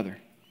one another.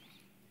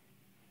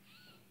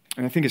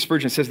 And I think as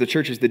Spurgeon says, the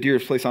church is the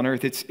dearest place on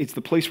earth. It's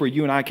the place where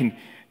you and I can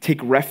take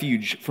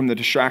refuge from the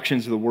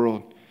distractions of the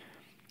world,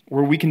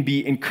 where we can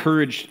be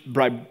encouraged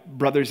by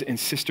brothers and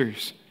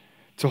sisters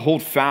to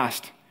hold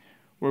fast,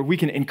 where we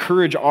can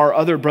encourage our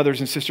other brothers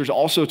and sisters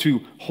also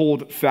to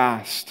hold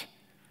fast.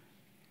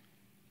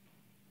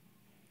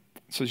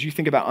 So as you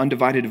think about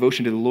undivided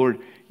devotion to the Lord,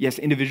 yes,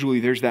 individually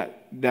there's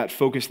that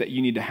focus that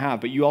you need to have,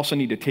 but you also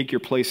need to take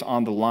your place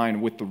on the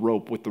line with the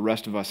rope, with the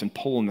rest of us, and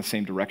pull in the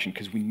same direction,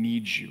 because we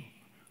need you.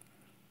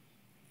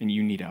 And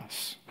you need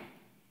us.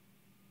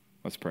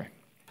 Let's pray.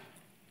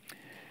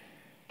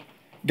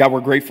 God,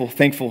 we're grateful,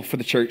 thankful for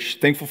the church,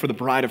 thankful for the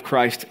bride of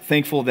Christ,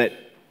 thankful that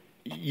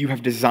you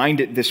have designed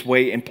it this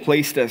way and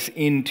placed us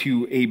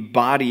into a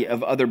body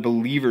of other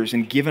believers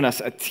and given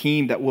us a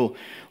team that will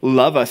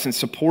love us and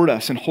support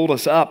us and hold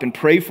us up and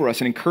pray for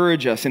us and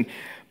encourage us and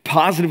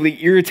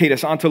positively irritate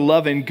us onto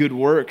love and good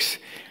works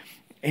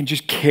and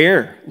just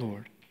care,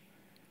 Lord.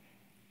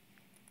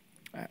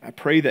 I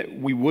pray that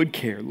we would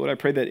care. Lord, I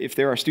pray that if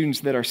there are students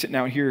that are sitting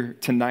out here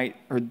tonight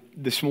or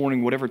this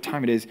morning, whatever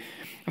time it is,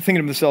 I'm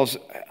thinking to themselves,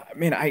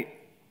 man, I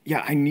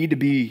need to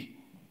be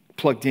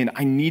plugged in.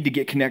 I need to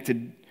get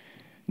connected,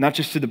 not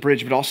just to the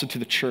Bridge, but also to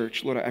the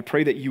church. Lord, I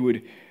pray that you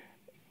would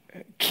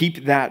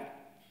keep that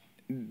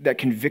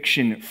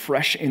conviction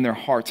fresh in their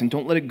hearts and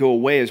don't let it go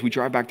away as we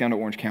drive back down to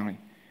Orange County.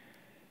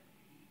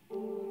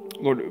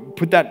 Lord,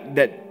 put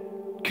that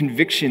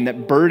conviction,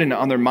 that burden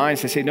on their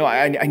minds to say, no,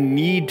 I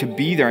need to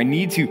be there. I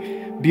need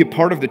to be a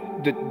part of the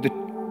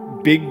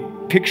big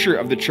picture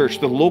of the church,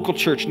 the local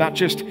church, not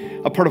just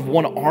a part of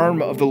one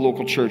arm of the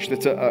local church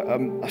that's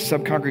a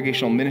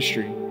sub-congregational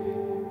ministry.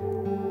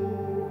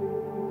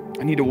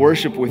 I need to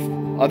worship with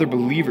other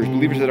believers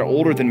that are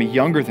older than me,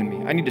 younger than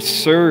me. I need to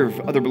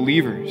serve other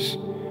believers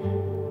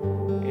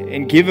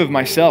and give of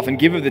myself and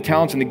give of the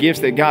talents and the gifts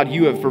that, God,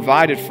 you have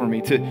provided for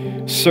me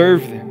to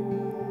serve them.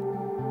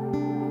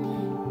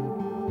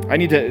 I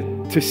need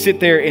to sit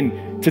there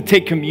and to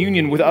take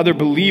communion with other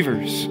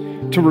believers,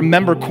 to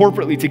remember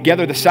corporately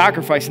together the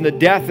sacrifice and the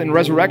death and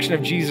resurrection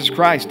of Jesus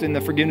Christ and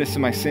the forgiveness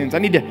of my sins. I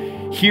need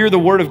to hear the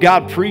word of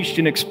God preached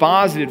and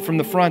exposited from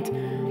the front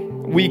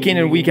week in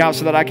and week out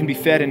so that I can be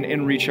fed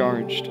and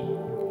recharged.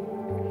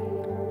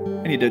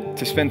 I need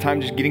to spend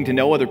time just getting to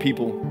know other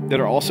people that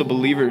are also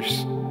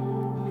believers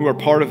who are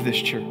part of this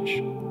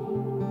church.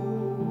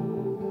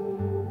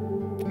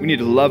 We need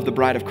to love the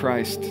bride of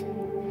Christ.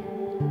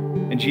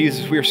 And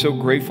Jesus, we are so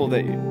grateful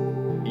that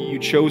you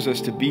chose us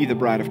to be the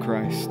bride of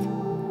Christ,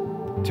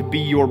 to be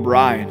your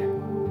bride.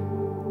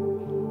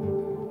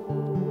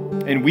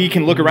 And we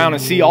can look around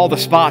and see all the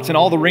spots and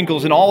all the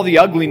wrinkles and all the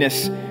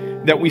ugliness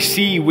that we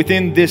see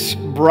within this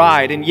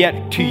bride. And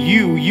yet to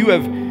you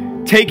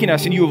have taken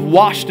us and you have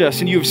washed us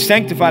and you have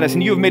sanctified us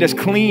and you have made us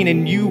clean,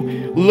 and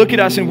you look at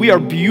us and we are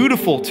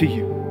beautiful to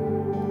you.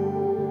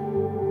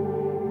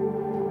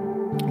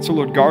 And so,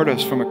 Lord, guard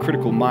us from a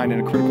critical mind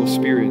and a critical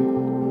spirit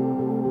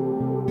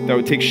that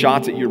would take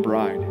shots at your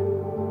bride.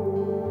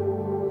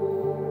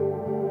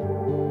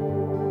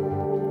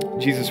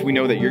 Jesus, we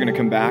know that you're going to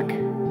come back.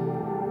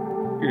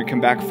 You're going to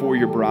come back for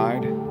your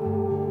bride.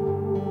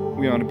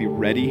 We want to be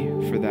ready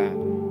for that.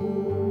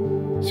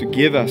 So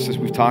give us, as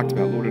we've talked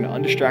about, Lord, an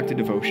undistracted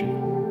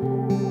devotion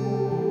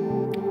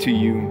to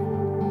you,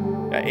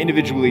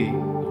 individually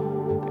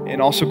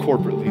and also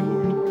corporately,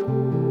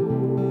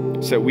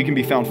 Lord, so that we can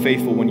be found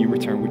faithful when you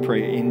return. We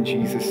pray in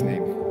Jesus'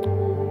 name.